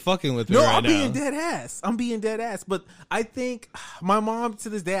like you're fucking with me No, right I'm now. being dead ass. I'm being dead ass. But I think my mom, to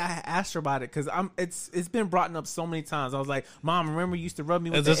this day, I asked her about it because it's been brought up so many times. I was like, Mom, remember you used to rub me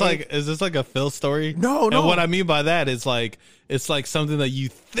with Is the this egg? is this like a Phil story? No. And what I mean by that is like it's like something that you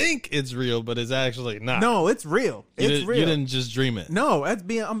think it's real, but it's actually not. No, it's real. It's real. You didn't just dream it. No,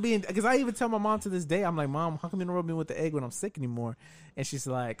 I'm being, because I even tell my mom to this day, I'm like, Mom, how come you don't rub me with the egg when I'm sick anymore? And she's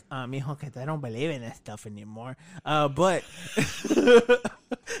like, mijo, que I don't believe in that stuff anymore. But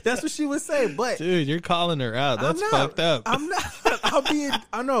that's what she would say. But Dude, you're calling her out. That's I'm not- fucked up. I'm not.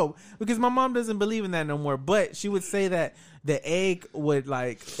 I know, because my mom doesn't believe in that no more. But she would say that the egg would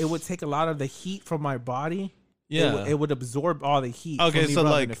it would take a lot of the heat from my body. Yeah. it would absorb all the heat. Okay, from me so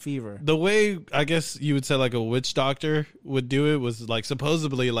rubbing like the fever. the way I guess you would say like a witch doctor would do it was like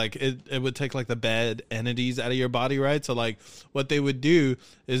supposedly like it would take like the bad entities out of your body, right? So like what they would do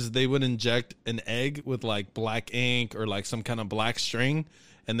is they would inject an egg with like black ink or like some kind of black string,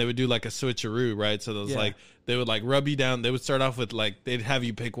 and they would do like a switcheroo, right? So those like they would like rub you down. They would start off with like they'd have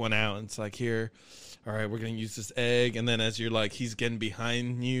you pick one out, and it's like here. All right, we're going to use this egg. And then as you're like, he's getting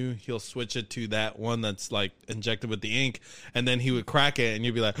behind you, he'll switch it to that one that's like injected with the ink. And then he would crack it and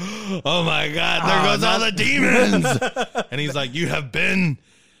you'd be like, oh my God, there goes all the demons. And he's like, you have been,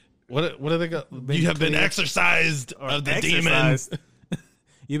 what do they go? You have been exorcised of the demons.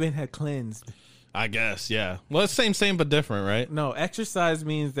 You've been cleansed. I guess, yeah. Well, it's same, but different, right? No, exercise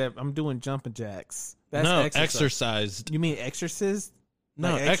means that I'm doing jumping jacks. That's no, exercise. exercised. You mean exorcist?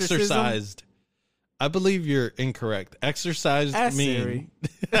 No, Like exorcism? exercised. I believe you're incorrect. Exercised Ask mean. Siri.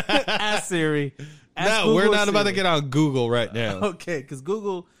 Ask Siri. Ask No, we're Google not about to Siri. get on Google right now. Okay, because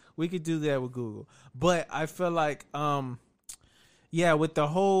Google, we could do that with Google. But I feel like, yeah, with the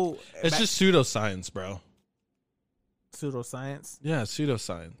whole It's just pseudoscience, bro. pseudoscience. Yeah,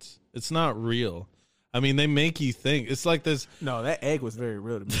 pseudoscience. It's not real. I mean, they make you think. It's like this. No, that egg was very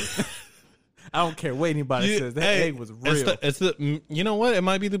real to me. I don't care what anybody says. That Hey, egg was real. It's the you know what? It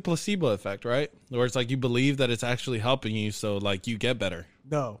might be the placebo effect, right? Where it's like you believe that it's actually helping you, so like you get better.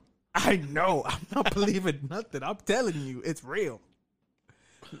 No, I know. I'm not believing nothing. I'm telling you, it's real.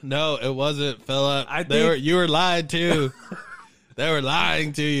 No, it wasn't, Philip. I think- You were lied to. They were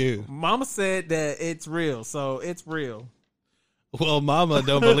lying to you. Mama said that it's real, so it's real. Well, Mama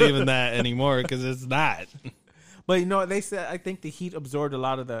don't believe in that anymore because it's not. But you know what they said? I think the heat absorbed a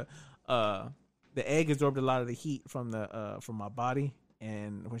lot of the egg absorbed a lot of the heat from my body,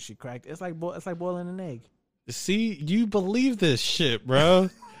 and when she cracked, it's like boiling an egg. See, you believe this shit, bro.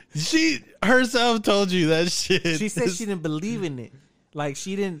 She herself told you that shit. She said she didn't believe in it. Like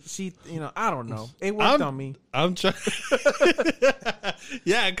she didn't. I don't know. It worked on me. I'm trying.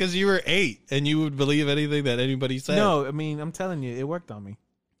 Yeah, because you were 8 and you would believe anything that anybody said. No, I mean I'm telling you, it worked on me.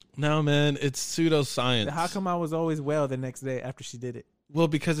 No, man, it's pseudoscience. How come I was always well the next day after she did it? Well,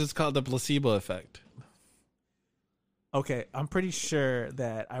 because it's called the placebo effect. Okay, I'm pretty sure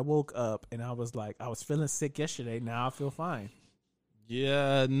that I woke up and I was like, I was feeling sick yesterday. Now I feel fine.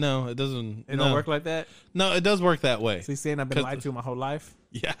 Yeah, no, it doesn't. It don't work like that. No, it does work that way. So you're saying I've been 'Cause- lied to my whole life?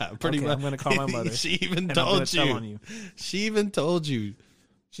 Yeah, pretty Okay, much. I'm gonna call my mother. She even And I'm gonna told tell you. on you. She even told you.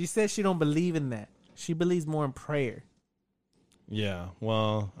 She says she don't believe in that. She believes more in prayer. Yeah,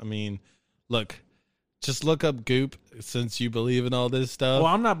 well, I mean, look, just look up Goop since you believe in all this stuff.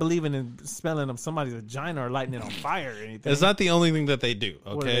 Well, I'm not believing in smelling of somebody's vagina or lighting it on fire or anything. It's not the only thing that they do.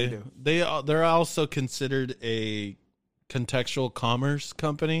 Okay, What do they do? They're also considered a contextual commerce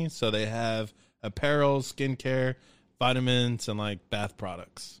company, so they have apparel, skincare, vitamins, and like bath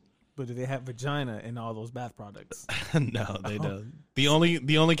products. But do they have vagina in all those bath products? No, they don't. The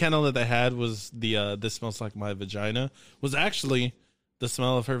only candle that they had was the "This Smells Like My Vagina" was actually the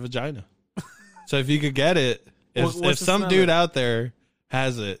smell of her vagina. So if you could get it, if What's the some smell dude of it? out there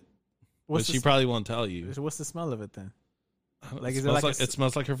has it, but What's she the, probably won't tell you. what's the smell of it then? Like, It is it smells like a it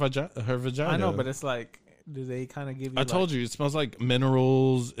smells like her vagina. I know, but it's like, do they kind of give you? I told you it smells like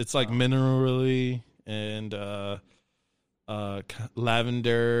minerals. It's like minerally and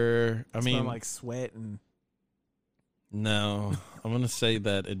lavender. I mean, like sweat and. no, I'm gonna say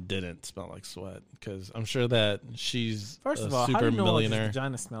that it didn't smell like sweat because I'm sure that she's First a of all, how do super you know what millionaire. your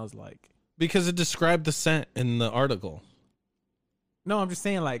vagina smells like? Because it described the scent in the article. No, I'm just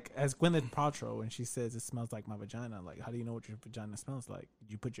saying, like, as Gwyneth Paltrow, when she says it smells like my vagina, like, how do you know what your vagina smells like?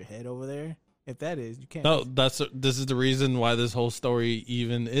 Did you put your head over there? If that is, you can't. No, this is the reason why this whole story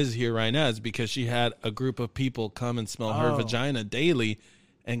even is here right now. Is because she had a group of people come and smell her Oh. vagina daily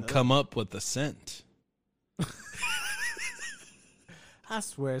and come up with the scent. I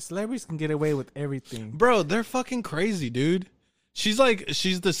swear, celebrities can get away with everything. Bro, they're fucking crazy, dude. She's the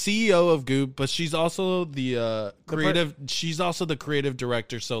CEO of Goop, but she's also the creative. She's also the creative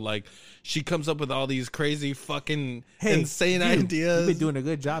director. So like, she comes up with all these crazy fucking insane ideas. You've been doing a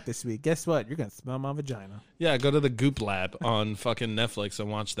good job this week. Guess what? You're gonna smell my vagina. Yeah, go to the Goop Lab on fucking Netflix and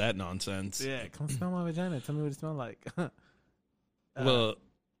watch that nonsense. Yeah, come smell my vagina. Tell me what it smells like. Well,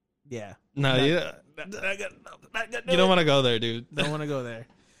 Yeah, no, you don't want to go there, dude. don't want to go there.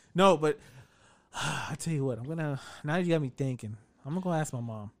 No, but I tell you what, now you got me thinking. I'm gonna go ask my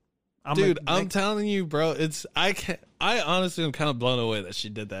mom. Dude, I'm telling you, bro. I honestly am kind of blown away that she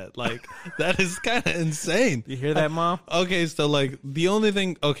did that. Like, that is kind of insane. You hear that, Mom? Okay, so like the only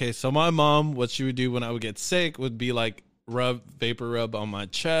thing. Okay, so my mom, what she would do when I would get sick would be like vapor rub on my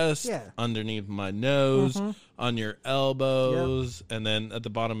chest, Yeah. underneath my nose, on your elbows, and then at the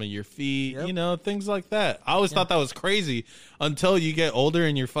bottom of your feet. Yep. You know, things like that. I always thought that was crazy until you get older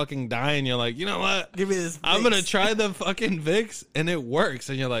and you're fucking dying. You're like, you know what? Give me this. I'm Vicks. gonna try the fucking Vicks, and it works.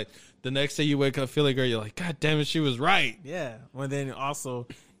 And you're like, the next day you wake up feeling great. You're like, God damn it, she was right. Yeah. Well, then also,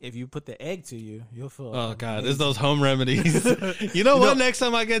 if you put the egg to you, you'll feel. Oh God, amazing. it's those home remedies. You know what? Next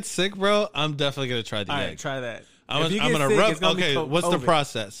time I get sick, bro, I'm definitely gonna try the All egg. right, try that. I'm If you gonna get sick, rub. it's gonna be Okay, what's the COVID.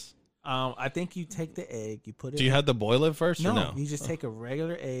 process? I think you take the egg, you put it. Do you have to boil it first or no? no? You just take a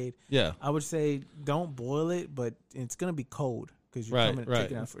regular egg. Yeah. I would say don't boil it, but it's gonna be cold because you're Right, coming right.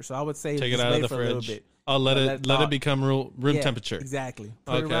 taking it out first. So I would say Take it just out wait of the for a little fridge. bit. Oh, let Let it it let thaw. it become room Yeah, temperature. Exactly.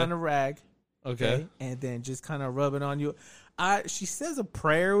 Put it Okay. around a rag. Okay. And then just kind of rub it on you. She says a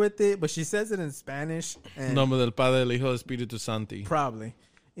prayer with it, but she says it in Spanish. And Nombre del Padre, del Hijo, Espíritu Santi. probably,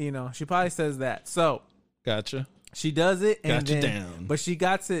 she probably says that. So Gotcha. she does it, and Got you then, down. but she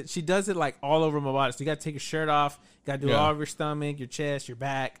does it like all over my body. So you got to take your shirt off. You got to do Yeah. all of your stomach, your chest, your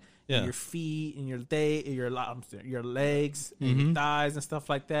back, Yeah. and your feet, and your legs, and Mm-hmm. your thighs, and stuff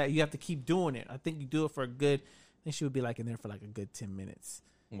like that. You have to keep doing it. I think you do it for a good. I think she would be like in there for like a good 10 minutes.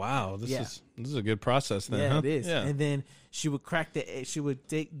 Wow, this Yeah. is a good process then, Yeah, huh? it is. Yeah. And then she would crack the egg. She would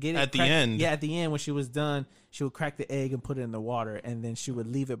get it At the cracked- end. Yeah, at the end when she was done, she would crack the egg and put it in the water, and then she would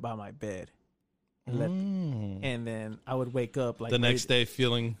leave it by my bed. And then I would wake up like the next day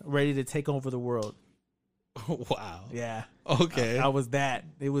feeling ready to take over the world. wow. Yeah. Okay. I was that.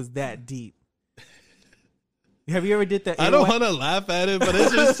 It was that deep. Have you ever did that? I don't earwax? want to laugh at it, but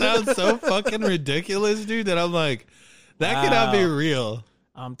it just sounds so fucking ridiculous, dude, that I'm like, that cannot be Wow. real.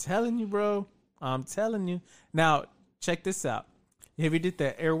 I'm telling you, bro. I'm telling you. Now, check this out. Have you did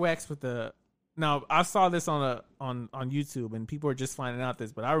the airwax with the? Now, I saw this on YouTube, and people are just finding out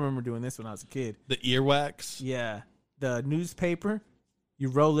this, but I remember doing this when I was a kid. The earwax. Yeah, the newspaper. You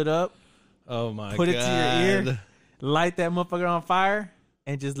roll it up, Oh my put god. it to your ear, light that motherfucker on fire,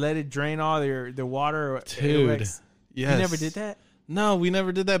 and just let it drain all the water. Or Dude. airwax. Yes. You never did that? No, we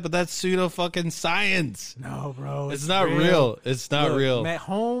never did that, but that's pseudo fucking science. No, bro. It's not real. It's not Look, real.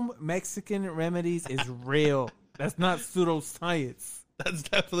 Home Mexican remedies is real. That's not pseudoscience. That's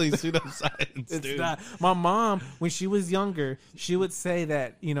definitely pseudoscience, It's dude. not. My mom, when she was younger, she would say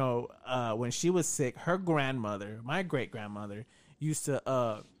that, when she was sick, her grandmother, my great grandmother, used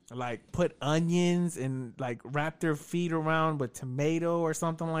to like put onions and like wrap their feet around with tomato or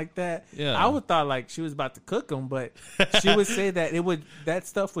something like that. Yeah. I would thought like she was about to cook them, but she would say that that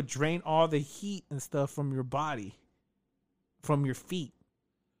stuff would drain all the heat and stuff from your body, from your feet.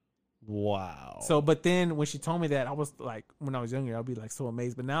 Wow. So, but then when she told me that, I was like, when I was younger, I'd be like so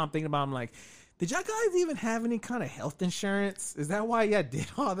amazed. But now I'm thinking about, I'm like, did y'all guys even have any kind of health insurance? Is that why y'all did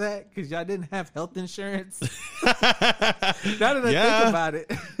all that? Because y'all didn't have health insurance? Now that I think about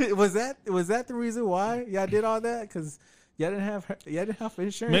it, was that the reason why y'all did all that? Because y'all didn't have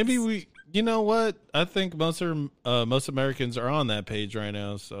insurance. Maybe we, you know what? I think most Americans are on that page right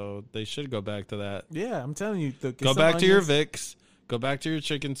now, so they should go back to that. Yeah, I'm telling you. Go back to your Vicks. Go back to your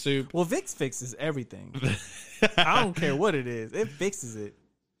chicken soup. Well, Vicks fixes everything. I don't care what it is. It fixes it.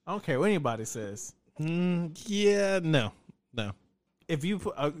 I don't care what anybody says. Yeah, no. If you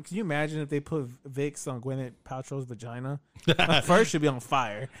put, can you imagine if they put Vicks on Gwyneth Paltrow's vagina? First, should be on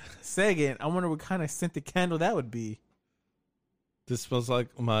fire. Second, I wonder what kind of scented candle that would be. This smells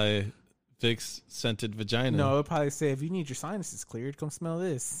like my Vicks scented vagina. No, it would probably say, if you need your sinuses cleared, come smell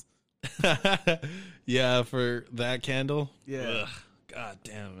this. Yeah, for that candle. Yeah. Ugh, God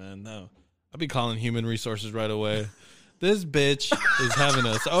damn, man. No. I'll be calling human resources right away. This bitch is having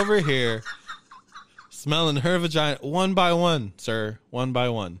us over here smelling her vagina one by one, sir. One by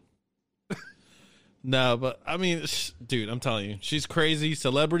one. No, but I mean, dude, I'm telling you, she's crazy.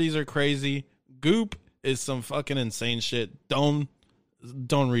 Celebrities are crazy. Goop is some fucking insane shit. Don't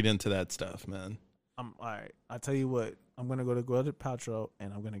read into that stuff, man. All right. I'll tell you what. I'm going to go to Gwyneth Paltrow,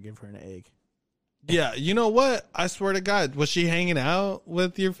 and I'm going to give her an egg. Yeah, you know what? I swear to God, was she hanging out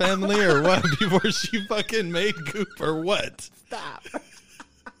with your family or what before she fucking made Goop or what? Stop.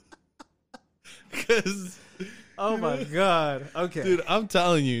 Because, Oh, my God. Okay. dude, I'm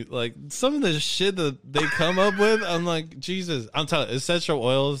telling you, like, some of the shit that they come up with, I'm like, Jesus. I'm telling you, essential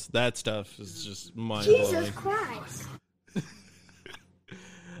oils, that stuff is just mind-blowing. Christ.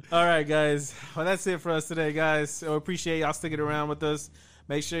 All right, guys. Well, that's it for us today, guys. So appreciate y'all sticking around with us.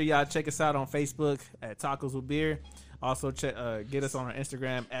 Make sure y'all check us out on Facebook at Tacos with Beer. Also, get us on our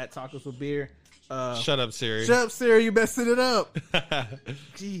Instagram at Tacos with Beer. Shut up, Siri. Shut up, Sarah. You messing it up.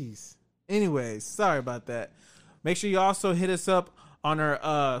 Jeez. Anyways, sorry about that. Make sure you also hit us up on our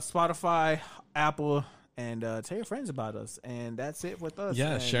Spotify, Apple, and tell your friends about us. And that's it with us.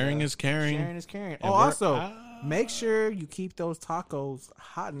 Yeah, And, sharing is caring. Sharing is caring. And Oh, we're also, out. make sure you keep those tacos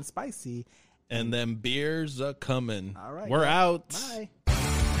hot and spicy. And them beers are coming. All right. We're out. Bye.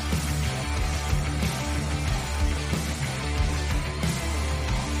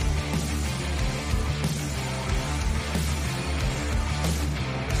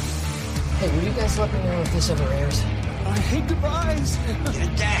 Hey, will you guys let me know if this ever airs? I hate goodbyes. Get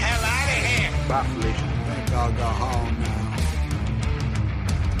the hell out of here! Bye, Felicia. Think I'll go home now.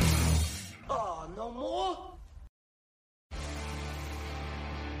 Oh, no more?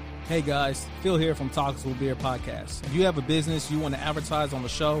 Hey guys, Phil here from Tacos with Beer Podcast. If you have a business you want to advertise on the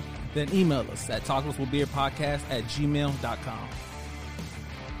show, then email us at tacoswithbeerpodcast@gmail.com.